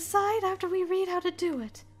cabin and decide after we read how to do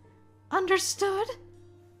it. Understood?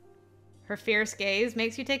 Her fierce gaze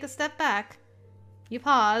makes you take a step back. You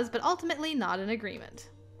pause, but ultimately not in agreement.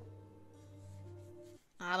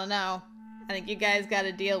 I don't know. I think you guys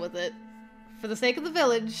gotta deal with it. For the sake of the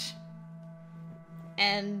village.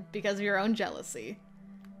 And because of your own jealousy.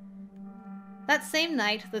 That same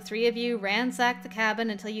night, the three of you ransack the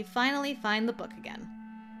cabin until you finally find the book again.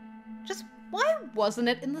 Just why wasn't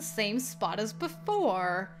it in the same spot as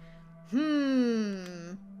before?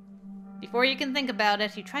 Before you can think about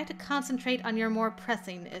it, you try to concentrate on your more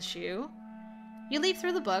pressing issue. You leaf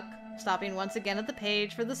through the book, stopping once again at the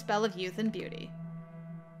page for the spell of youth and beauty.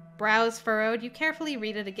 Brows furrowed, you carefully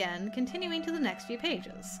read it again, continuing to the next few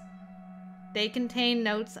pages. They contain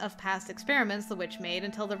notes of past experiments the witch made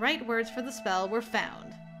until the right words for the spell were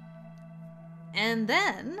found. And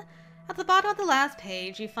then, at the bottom of the last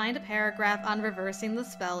page, you find a paragraph on reversing the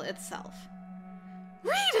spell itself.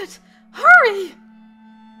 Read it! Hurry!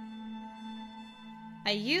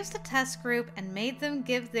 I used a test group and made them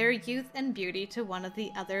give their youth and beauty to one of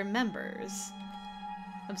the other members.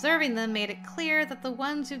 Observing them made it clear that the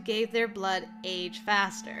ones who gave their blood age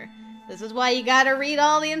faster. This is why you gotta read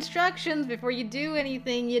all the instructions before you do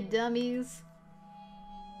anything, you dummies.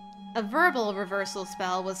 A verbal reversal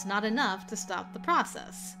spell was not enough to stop the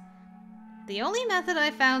process. The only method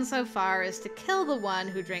I've found so far is to kill the one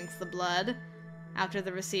who drinks the blood. After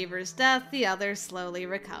the receiver's death, the others slowly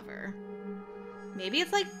recover. Maybe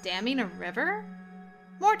it's like damming a river?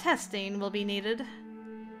 More testing will be needed.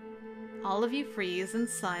 All of you freeze in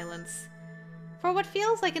silence. For what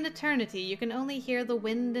feels like an eternity, you can only hear the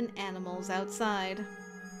wind and animals outside.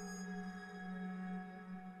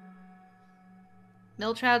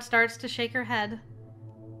 Miltroud starts to shake her head.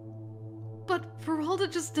 But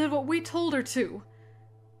Faralda just did what we told her to.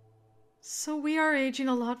 So we are aging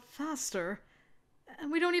a lot faster.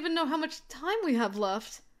 And we don't even know how much time we have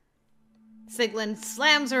left. Sigmund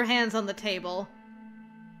slams her hands on the table.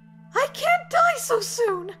 I can't die so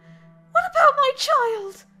soon! What about my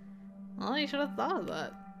child? Well, you should have thought of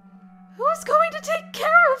that. Who's going to take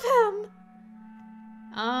care of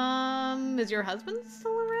him? Is your husband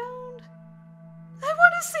still around? I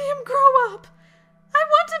want to see him grow up. I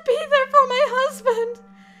want to be there for my husband.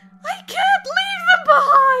 I can't leave them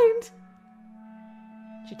behind.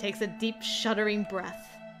 She takes a deep, shuddering breath.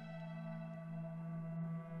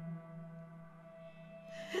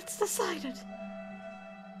 It's decided.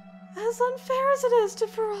 As unfair as it is to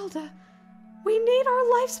Faralda, we need our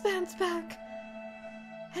lifespans back.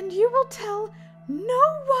 And you will tell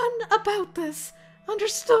no one about this.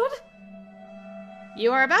 Understood?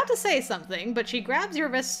 You are about to say something, but she grabs your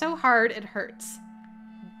wrist so hard it hurts.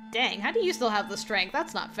 Dang, how do you still have the strength?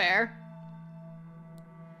 That's not fair.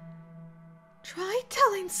 Try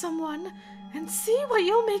telling someone and see what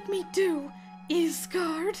you'll make me do,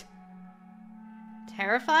 Isgard.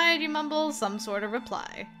 Terrified, you mumble some sort of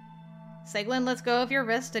reply. Sigmund lets go of your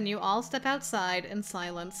wrist and you all step outside in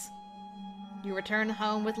silence. You return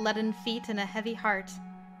home with leaden feet and a heavy heart.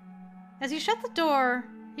 As you shut the door,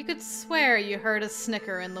 you could swear you heard a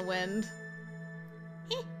snicker in the wind.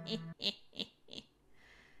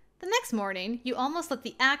 The next morning, you almost let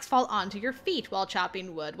the axe fall onto your feet while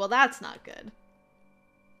chopping wood. Well, that's not good.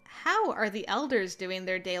 How are the elders doing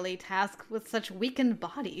their daily task with such weakened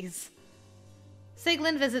bodies?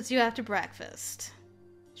 Sigmund visits you after breakfast.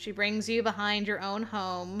 She brings you behind your own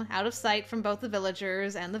home, out of sight from both the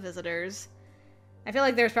villagers and the visitors. I feel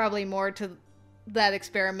like there's probably more to that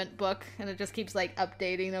experiment book, and it just keeps, like,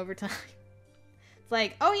 updating over time. It's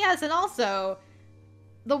like, oh yes, and also,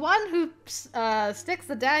 the one who sticks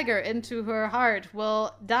the dagger into her heart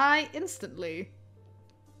will die instantly.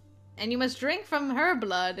 And you must drink from her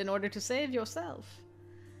blood in order to save yourself.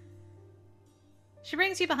 She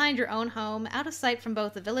brings you behind your own home, out of sight from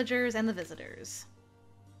both the villagers and the visitors.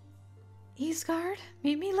 Eastgard,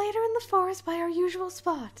 meet me later in the forest by our usual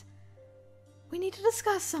spot. We need to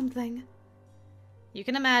discuss something. You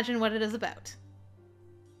can imagine what it is about.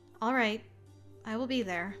 All right, I will be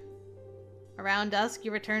there. Around dusk,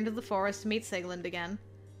 you return to the forest to meet Sigmund again.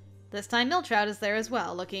 This time Miltrout is there as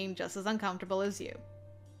well, looking just as uncomfortable as you.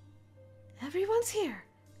 Everyone's here.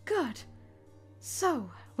 Good. So,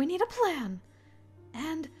 we need a plan.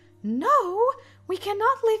 And no, we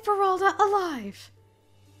cannot leave Faralda alive.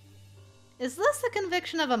 Is this the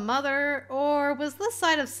conviction of a mother, or was this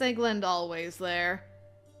side of Sigmund always there?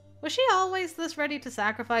 Was she always this ready to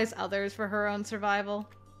sacrifice others for her own survival?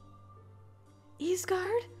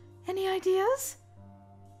 Eastgard, any ideas?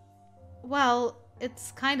 Well,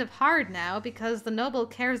 it's kind of hard now because the noble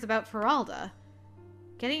cares about Faralda.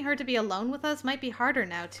 Getting her to be alone with us might be harder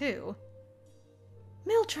now, too.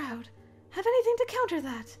 Miltrout, have anything to counter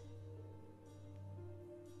that?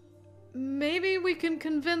 Maybe we can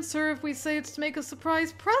convince her if we say it's to make a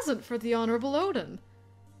surprise present for the Honourable Odan.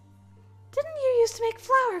 Didn't you used to make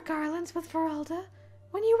flower garlands with Faralda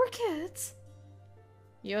when you were kids?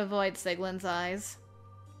 You avoid Sigmund's eyes.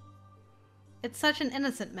 It's such an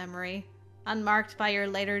innocent memory, unmarked by your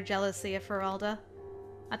later jealousy of Faralda.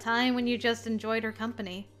 A time when you just enjoyed her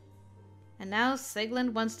company. And now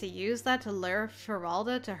Sigmund wants to use that to lure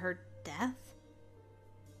Faralda to her death?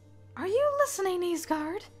 Are you listening,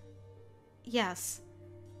 Eastgard? Yes.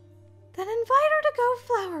 Then invite her to go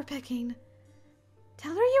flower picking.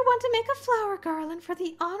 Tell her you want to make a flower garland for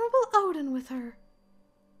the Honourable Odan with her.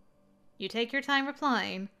 You take your time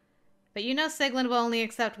replying, but you know Sigmund will only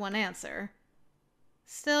accept one answer.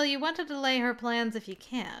 Still, you want to delay her plans if you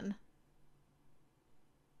can.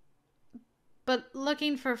 But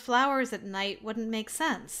looking for flowers at night wouldn't make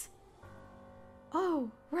sense. Oh,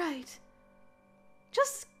 right.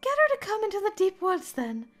 Just get her to come into the deep woods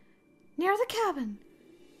then, near the cabin.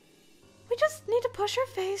 We just need to push her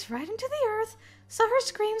face right into the earth so her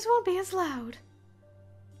screams won't be as loud.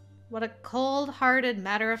 What a cold-hearted,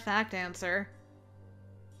 matter-of-fact answer.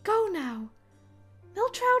 Go now.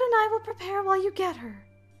 Miltrout and I will prepare while you get her.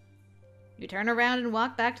 You turn around and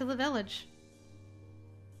walk back to the village.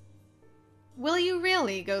 Will you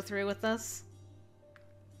really go through with this?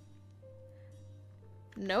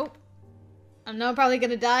 Nope. I know I'm probably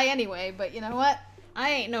gonna die anyway, but you know what? I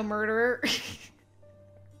ain't no murderer.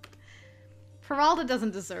 Faralda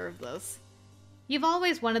doesn't deserve this. You've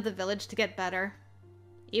always wanted the village to get better,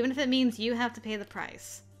 even if it means you have to pay the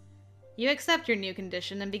price. You accept your new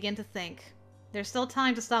condition and begin to think. There's still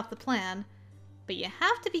time to stop the plan, but you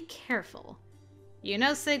have to be careful. You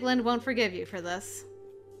know Sigmund won't forgive you for this.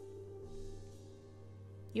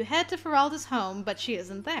 You head to Faralda's home, but she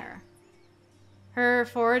isn't there. Her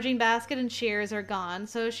foraging basket and shears are gone,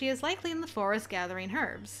 so she is likely in the forest gathering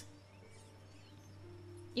herbs.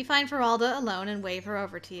 You find Faralda alone and wave her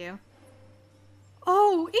over to you.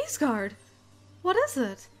 Oh, Eastgard! What is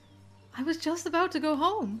it? I was just about to go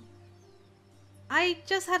home. I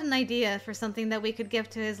just had an idea for something that we could give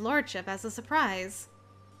to his lordship as a surprise.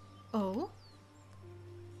 Oh?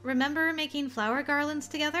 Remember making flower garlands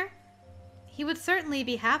together? He would certainly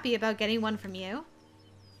be happy about getting one from you.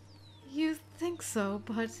 You think so,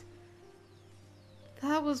 but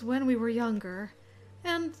that was when we were younger.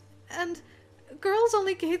 And girls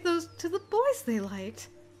only gave those to the boys they liked.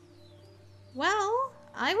 Well,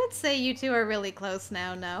 I would say you two are really close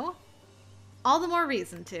now, no? All the more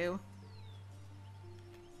reason to.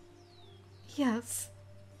 Yes.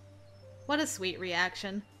 What a sweet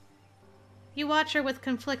reaction. You watch her with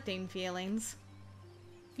conflicting feelings.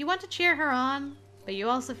 You want to cheer her on, but you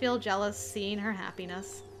also feel jealous seeing her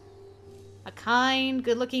happiness. A kind,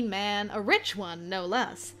 good-looking man, a rich one, no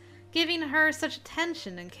less, giving her such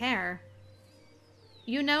attention and care.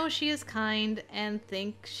 You know she is kind and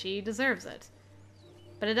think she deserves it,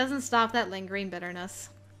 but it doesn't stop that lingering bitterness.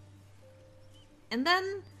 And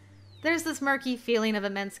then there's this murky feeling of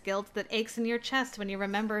immense guilt that aches in your chest when you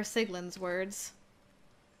remember Sigmund's words.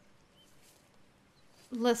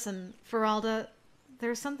 Listen, Faralda,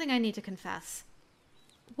 there's something I need to confess.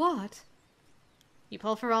 What? You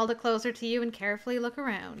pull Faralda closer to you and carefully look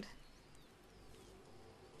around.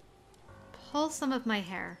 Pull some of my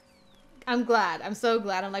hair. I'm glad. I'm so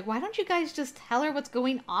glad. I'm like, why don't you guys just tell her what's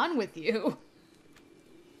going on with you?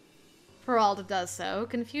 Faralda does so,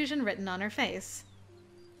 confusion written on her face.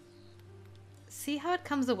 See how it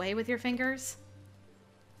comes away with your fingers?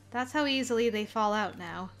 That's how easily they fall out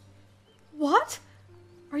now. What?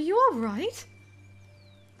 Are you all right?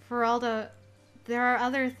 Faralda, there are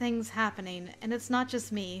other things happening, and it's not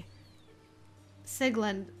just me.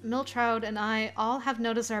 Sigland, Miltroud, and I all have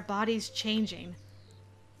noticed our bodies changing.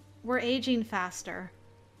 We're aging faster.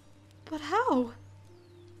 But how?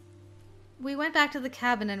 We went back to the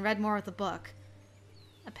cabin and read more of the book.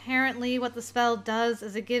 Apparently, what the spell does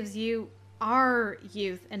is it gives you our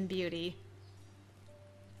youth and beauty.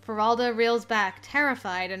 Faralda reels back,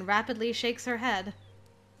 terrified, and rapidly shakes her head.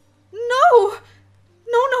 No! No!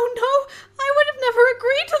 I would have never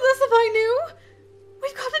agreed to this if I knew!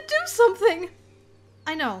 We've got to do something!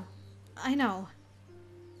 I know.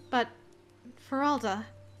 But, Faralda,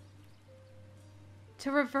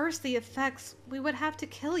 to reverse the effects, we would have to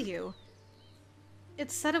kill you.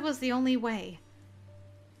 It said it was the only way.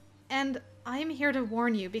 And I'm here to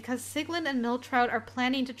warn you because Sigland and Miltroud are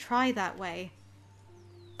planning to try that way.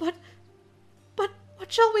 But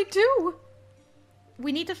what shall we do?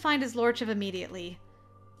 We need to find his lordship immediately.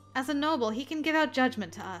 As a noble, he can give out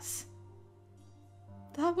judgment to us.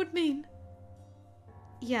 That would mean...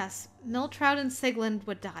 Yes, Miltroud and Sigland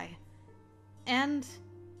would die. And...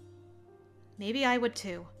 maybe I would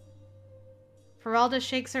too. Faralda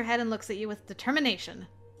shakes her head and looks at you with determination.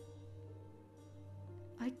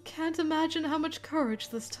 I can't imagine how much courage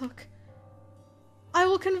this took. I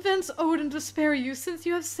will convince Odan to spare you since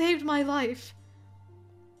you have saved my life.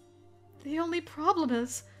 The only problem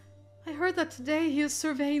is, I heard that today he is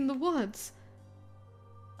surveying the woods.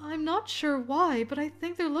 I'm not sure why, but I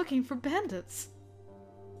think they're looking for bandits.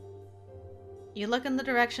 You look in the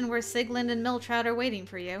direction where Sigland and Miltroud are waiting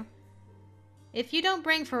for you. If you don't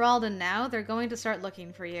bring Faralda now, they're going to start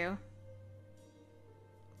looking for you.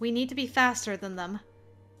 We need to be faster than them.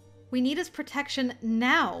 We need his protection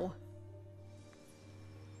now.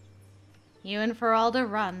 You and Faralda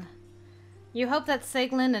run. You hope that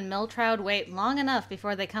Sigland and Miltroud wait long enough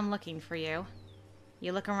before they come looking for you.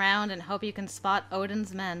 You look around and hope you can spot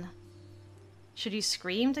Odan's men. Should you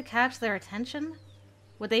scream to catch their attention?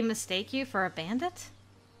 Would they mistake you for a bandit?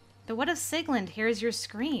 But what if Sigland hears your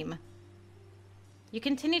scream? You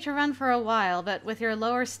continue to run for a while, but with your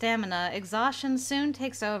lower stamina, exhaustion soon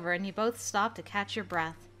takes over and you both stop to catch your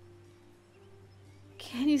breath.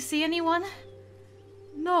 Can you see anyone?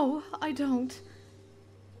 No, I don't.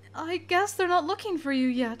 I guess they're not looking for you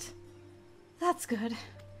yet. That's good.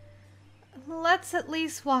 Let's at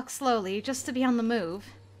least walk slowly, just to be on the move.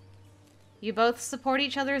 You both support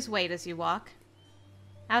each other's weight as you walk.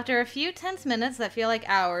 After a few tense minutes that feel like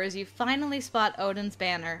hours, you finally spot Odan's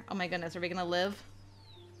banner. Oh my goodness, are we gonna live?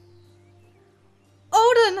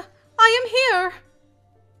 Odan! I am here!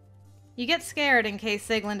 You get scared in case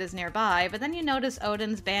Sigland is nearby, but then you notice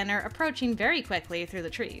Odan's banner approaching very quickly through the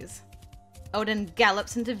trees. Odan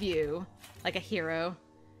gallops into view, like a hero.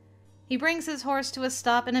 He brings his horse to a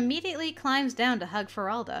stop and immediately climbs down to hug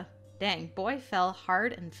Faralda. Dang, boy fell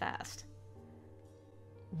hard and fast.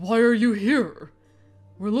 Why are you here?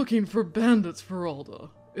 We're looking for bandits, Faralda.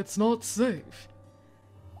 It's not safe.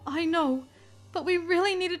 I know, but we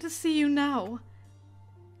really needed to see you now.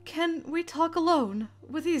 Can we talk alone,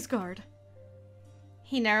 with Isgard?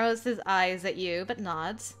 He narrows his eyes at you, but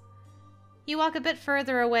nods. You walk a bit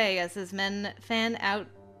further away as his men fan out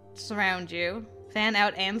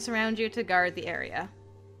and surround you to guard the area.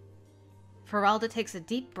 Faralda takes a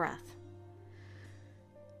deep breath.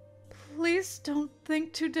 Please don't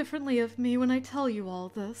think too differently of me when I tell you all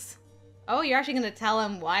this. Oh, you're actually going to tell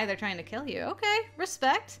him why they're trying to kill you. Okay,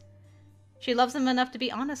 respect. She loves him enough to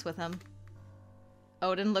be honest with him.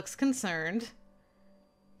 Odan looks concerned.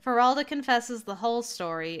 Faralda confesses the whole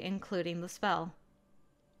story, including the spell.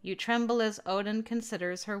 You tremble as Odan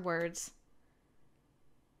considers her words.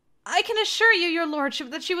 I can assure you, your lordship,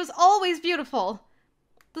 that she was always beautiful.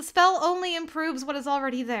 The spell only improves what is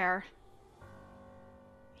already there.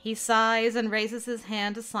 He sighs and raises his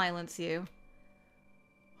hand to silence you.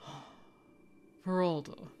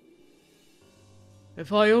 Faralda,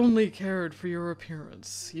 if I only cared for your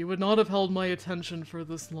appearance, you would not have held my attention for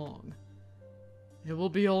this long. It will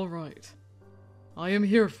be all right. I am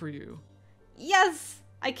here for you. Yes!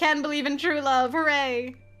 I can believe in true love,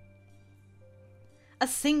 hooray! A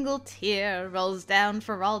single tear rolls down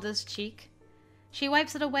Faralda's cheek. She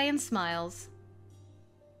wipes it away and smiles.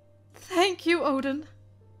 Thank you, Odan.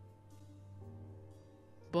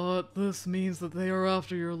 But this means that they are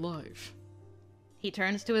after your life. He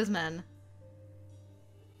turns to his men.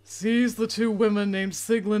 Seize the two women named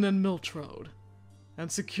Siglin and Miltroud,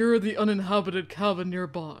 and secure the uninhabited cabin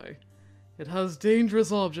nearby. It has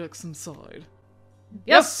dangerous objects inside.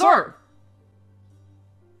 Yes, sir!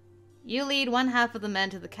 You lead one half of the men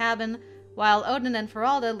to the cabin, while Odan and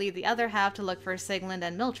Faralda lead the other half to look for Sigmund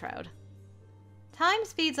and Miltroud. Time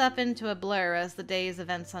speeds up into a blur as the day's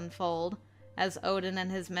events unfold, as Odan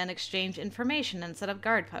and his men exchange information and set up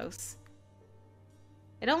guard posts.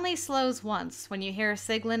 It only slows once when you hear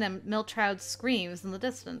Siglin and Miltroud's screams in the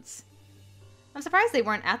distance. I'm surprised they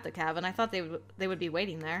weren't at the cabin. I thought they would be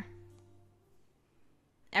waiting there.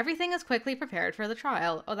 Everything is quickly prepared for the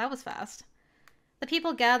trial. Oh, that was fast. The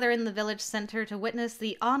people gather in the village center to witness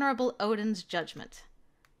the Honourable Odan's judgment.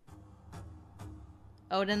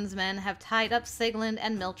 Odan's men have tied up Sigmund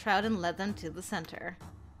and Miltroud and led them to the center.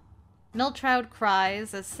 Miltroud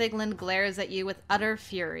cries as Sigmund glares at you with utter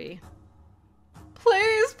fury.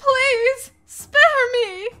 Please, please, spare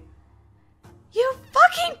me! You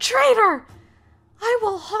fucking traitor! I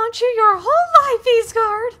will haunt you your whole life,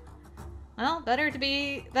 Eastguard! Well,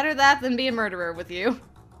 better that than be a murderer with you.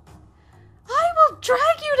 I will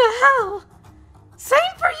drag you to hell! Same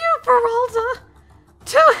for you, Faralda!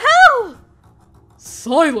 To hell!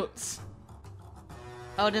 Silence!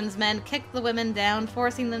 Odan's men kick the women down,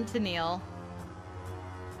 forcing them to kneel.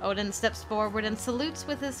 Odan steps forward and salutes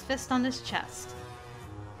with his fist on his chest.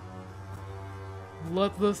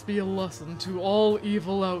 Let this be a lesson to all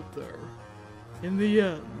evil out there. In the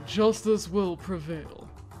end, justice will prevail.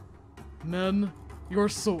 Men, your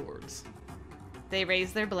swords. They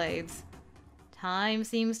raise their blades. Time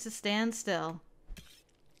seems to stand still.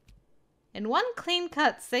 In one clean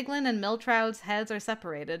cut, Siglin and Miltroud's heads are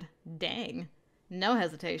separated. Dang. No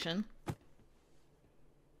hesitation.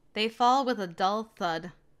 They fall with a dull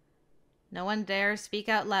thud. No one dares speak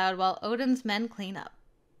out loud while Odan's men clean up.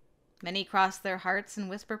 Many cross their hearts and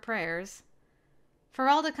whisper prayers.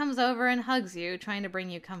 Faralda comes over and hugs you, trying to bring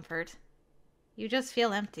you comfort. You just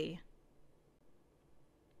feel empty.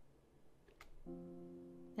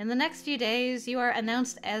 In the next few days, you are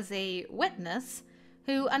announced as a witness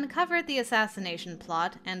who uncovered the assassination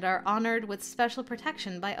plot and are honored with special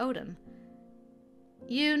protection by Odan.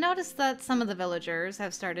 You notice that some of the villagers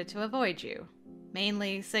have started to avoid you,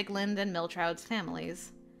 mainly Sigmund and Miltroud's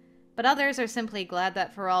families. But others are simply glad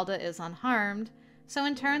that Faralda is unharmed, so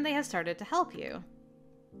in turn they have started to help you.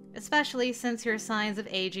 Especially since your signs of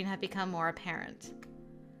aging have become more apparent.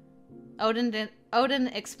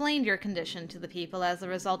 Odan explained your condition to the people as a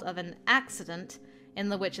result of an accident in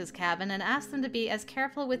the witch's cabin and asked them to be as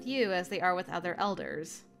careful with you as they are with other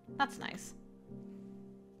elders. That's nice.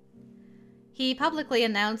 He publicly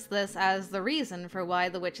announced this as the reason for why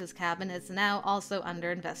the witch's cabin is now also under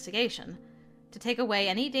investigation, to take away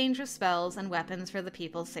any dangerous spells and weapons for the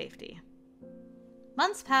people's safety.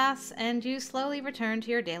 Months pass, and you slowly return to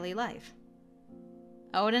your daily life.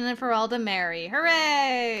 Odan and Faralda marry.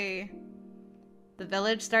 Hooray! The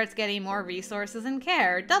village starts getting more resources and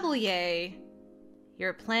care. Double yay!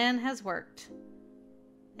 Your plan has worked.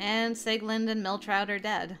 And Sigmund and Miltroud are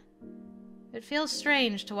dead. It feels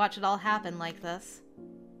strange to watch it all happen like this.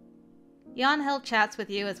 Yonhill chats with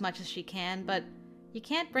you as much as she can, but you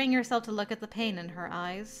can't bring yourself to look at the pain in her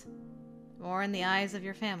eyes. Or in the eyes of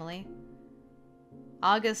your family.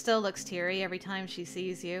 Aga still looks teary every time she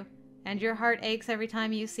sees you, and your heart aches every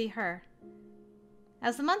time you see her.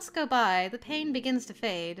 As the months go by, the pain begins to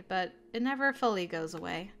fade, but it never fully goes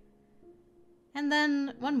away. And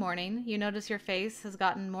then, one morning, you notice your face has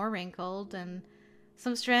gotten more wrinkled, and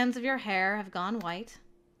some strands of your hair have gone white.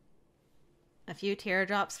 A few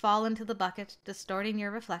teardrops fall into the bucket, distorting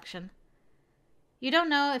your reflection. You don't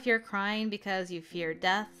know if you're crying because you fear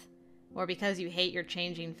death, or because you hate your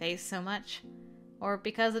changing face so much, or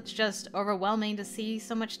because it's just overwhelming to see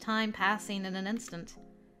so much time passing in an instant.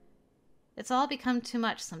 It's all become too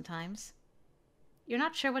much sometimes. You're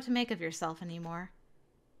not sure what to make of yourself anymore.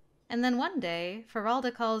 And then one day,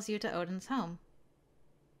 Faralda calls you to Odan's home.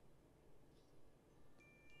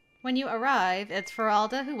 When you arrive, it's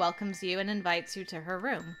Faralda who welcomes you and invites you to her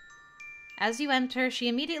room. As you enter, she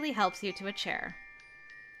immediately helps you to a chair.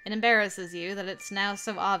 It embarrasses you that it's now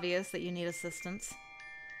so obvious that you need assistance.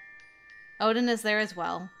 Odan is there as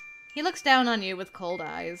well. He looks down on you with cold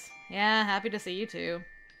eyes. Yeah, happy to see you too.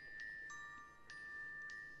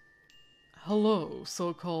 Hello,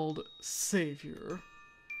 so-called savior.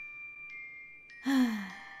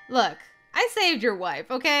 Look, I saved your wife,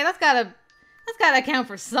 okay? That's gotta count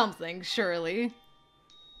for something, surely.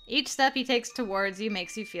 Each step he takes towards you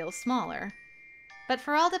makes you feel smaller. But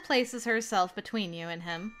Faralda places herself between you and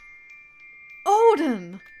him.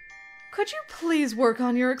 Odan! Could you please work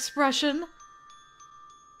on your expression?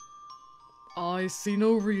 I see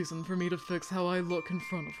no reason for me to fix how I look in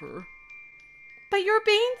front of her. But you're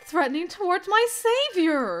being threatening towards my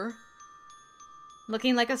savior!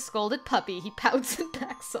 Looking like a scolded puppy, he pouts and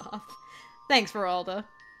backs off. Thanks, Faralda.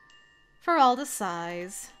 Faralda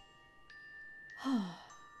sighs.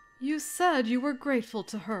 You said you were grateful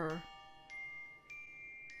to her.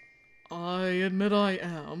 I admit I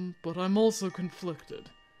am, but I'm also conflicted.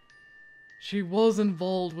 She was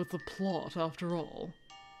involved with the plot, after all.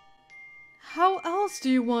 How else do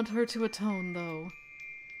you want her to atone, though?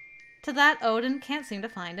 To that, Odin can't seem to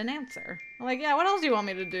find an answer. Like, yeah, what else do you want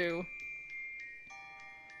me to do?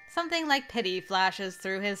 Something like pity flashes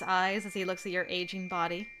through his eyes as he looks at your aging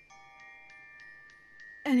body.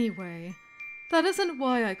 Anyway, that isn't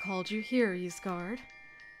why I called you here, Ysgard.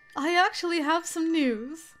 I actually have some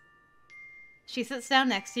news. She sits down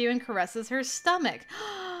next to you and caresses her stomach.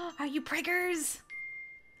 Are you priggers?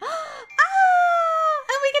 Ah!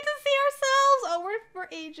 And we get to see ourselves! Oh, we're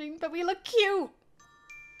aging, but we look cute!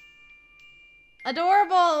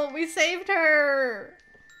 Adorable! We saved her!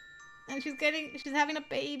 And she's having a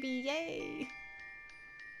baby, yay!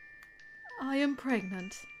 I am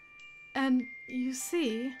pregnant. And, you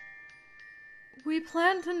see, we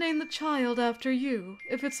plan to name the child after you,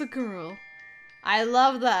 if it's a girl. I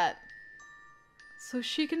love that. So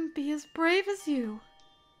she can be as brave as you.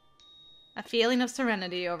 A feeling of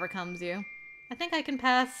serenity overcomes you. I think I can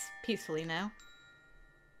pass peacefully now.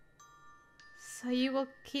 So you will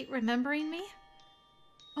keep remembering me?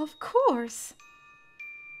 Of course!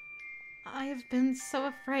 I have been so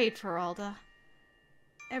afraid, Faralda.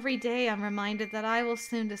 Every day I'm reminded that I will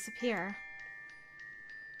soon disappear.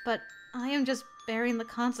 But I am just bearing the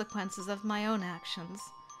consequences of my own actions.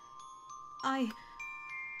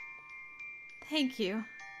 Thank you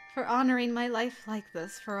for honoring my life like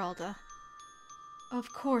this, Faralda.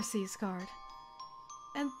 Of course, Ysgard.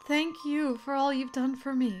 And thank you for all you've done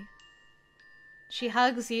for me. She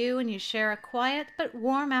hugs you and you share a quiet but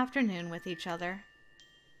warm afternoon with each other.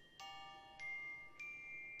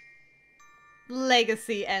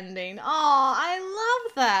 Legacy ending. Aw, I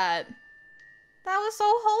love that. That was so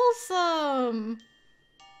wholesome.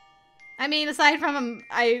 I mean, aside from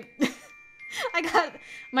I got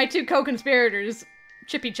my two co-conspirators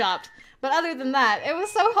chippy chopped, but other than that, it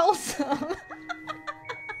was so wholesome.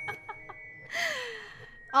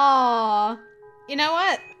 Aw, you know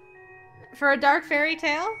what? For a dark fairy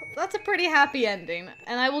tale, that's a pretty happy ending,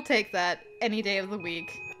 and I will take that any day of the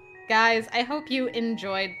week. Guys, I hope you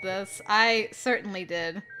enjoyed this. I certainly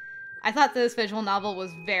did. I thought this visual novel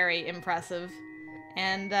was very impressive.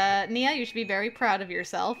 And, Nia, you should be very proud of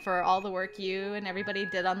yourself for all the work you and everybody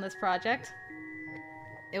did on this project.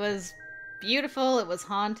 It was beautiful, it was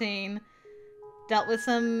haunting, dealt with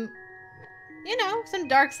some, you know, some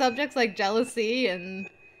dark subjects like jealousy and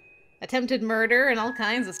attempted murder and all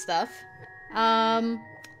kinds of stuff.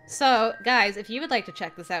 So, guys, if you would like to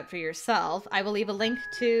check this out for yourself, I will leave a link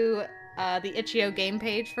to the Itch.io game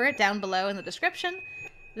page for it down below in the description.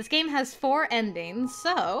 This game has 4 endings,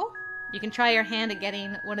 so you can try your hand at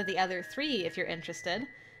getting one of the other 3 if you're interested.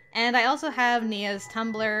 And I also have Nia's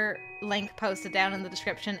Tumblr link posted down in the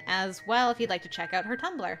description as well if you'd like to check out her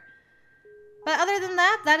Tumblr. But other than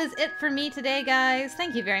that, that is it for me today, guys.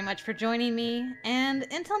 Thank you very much for joining me, and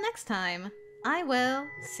until next time, I will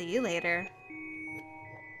see you later.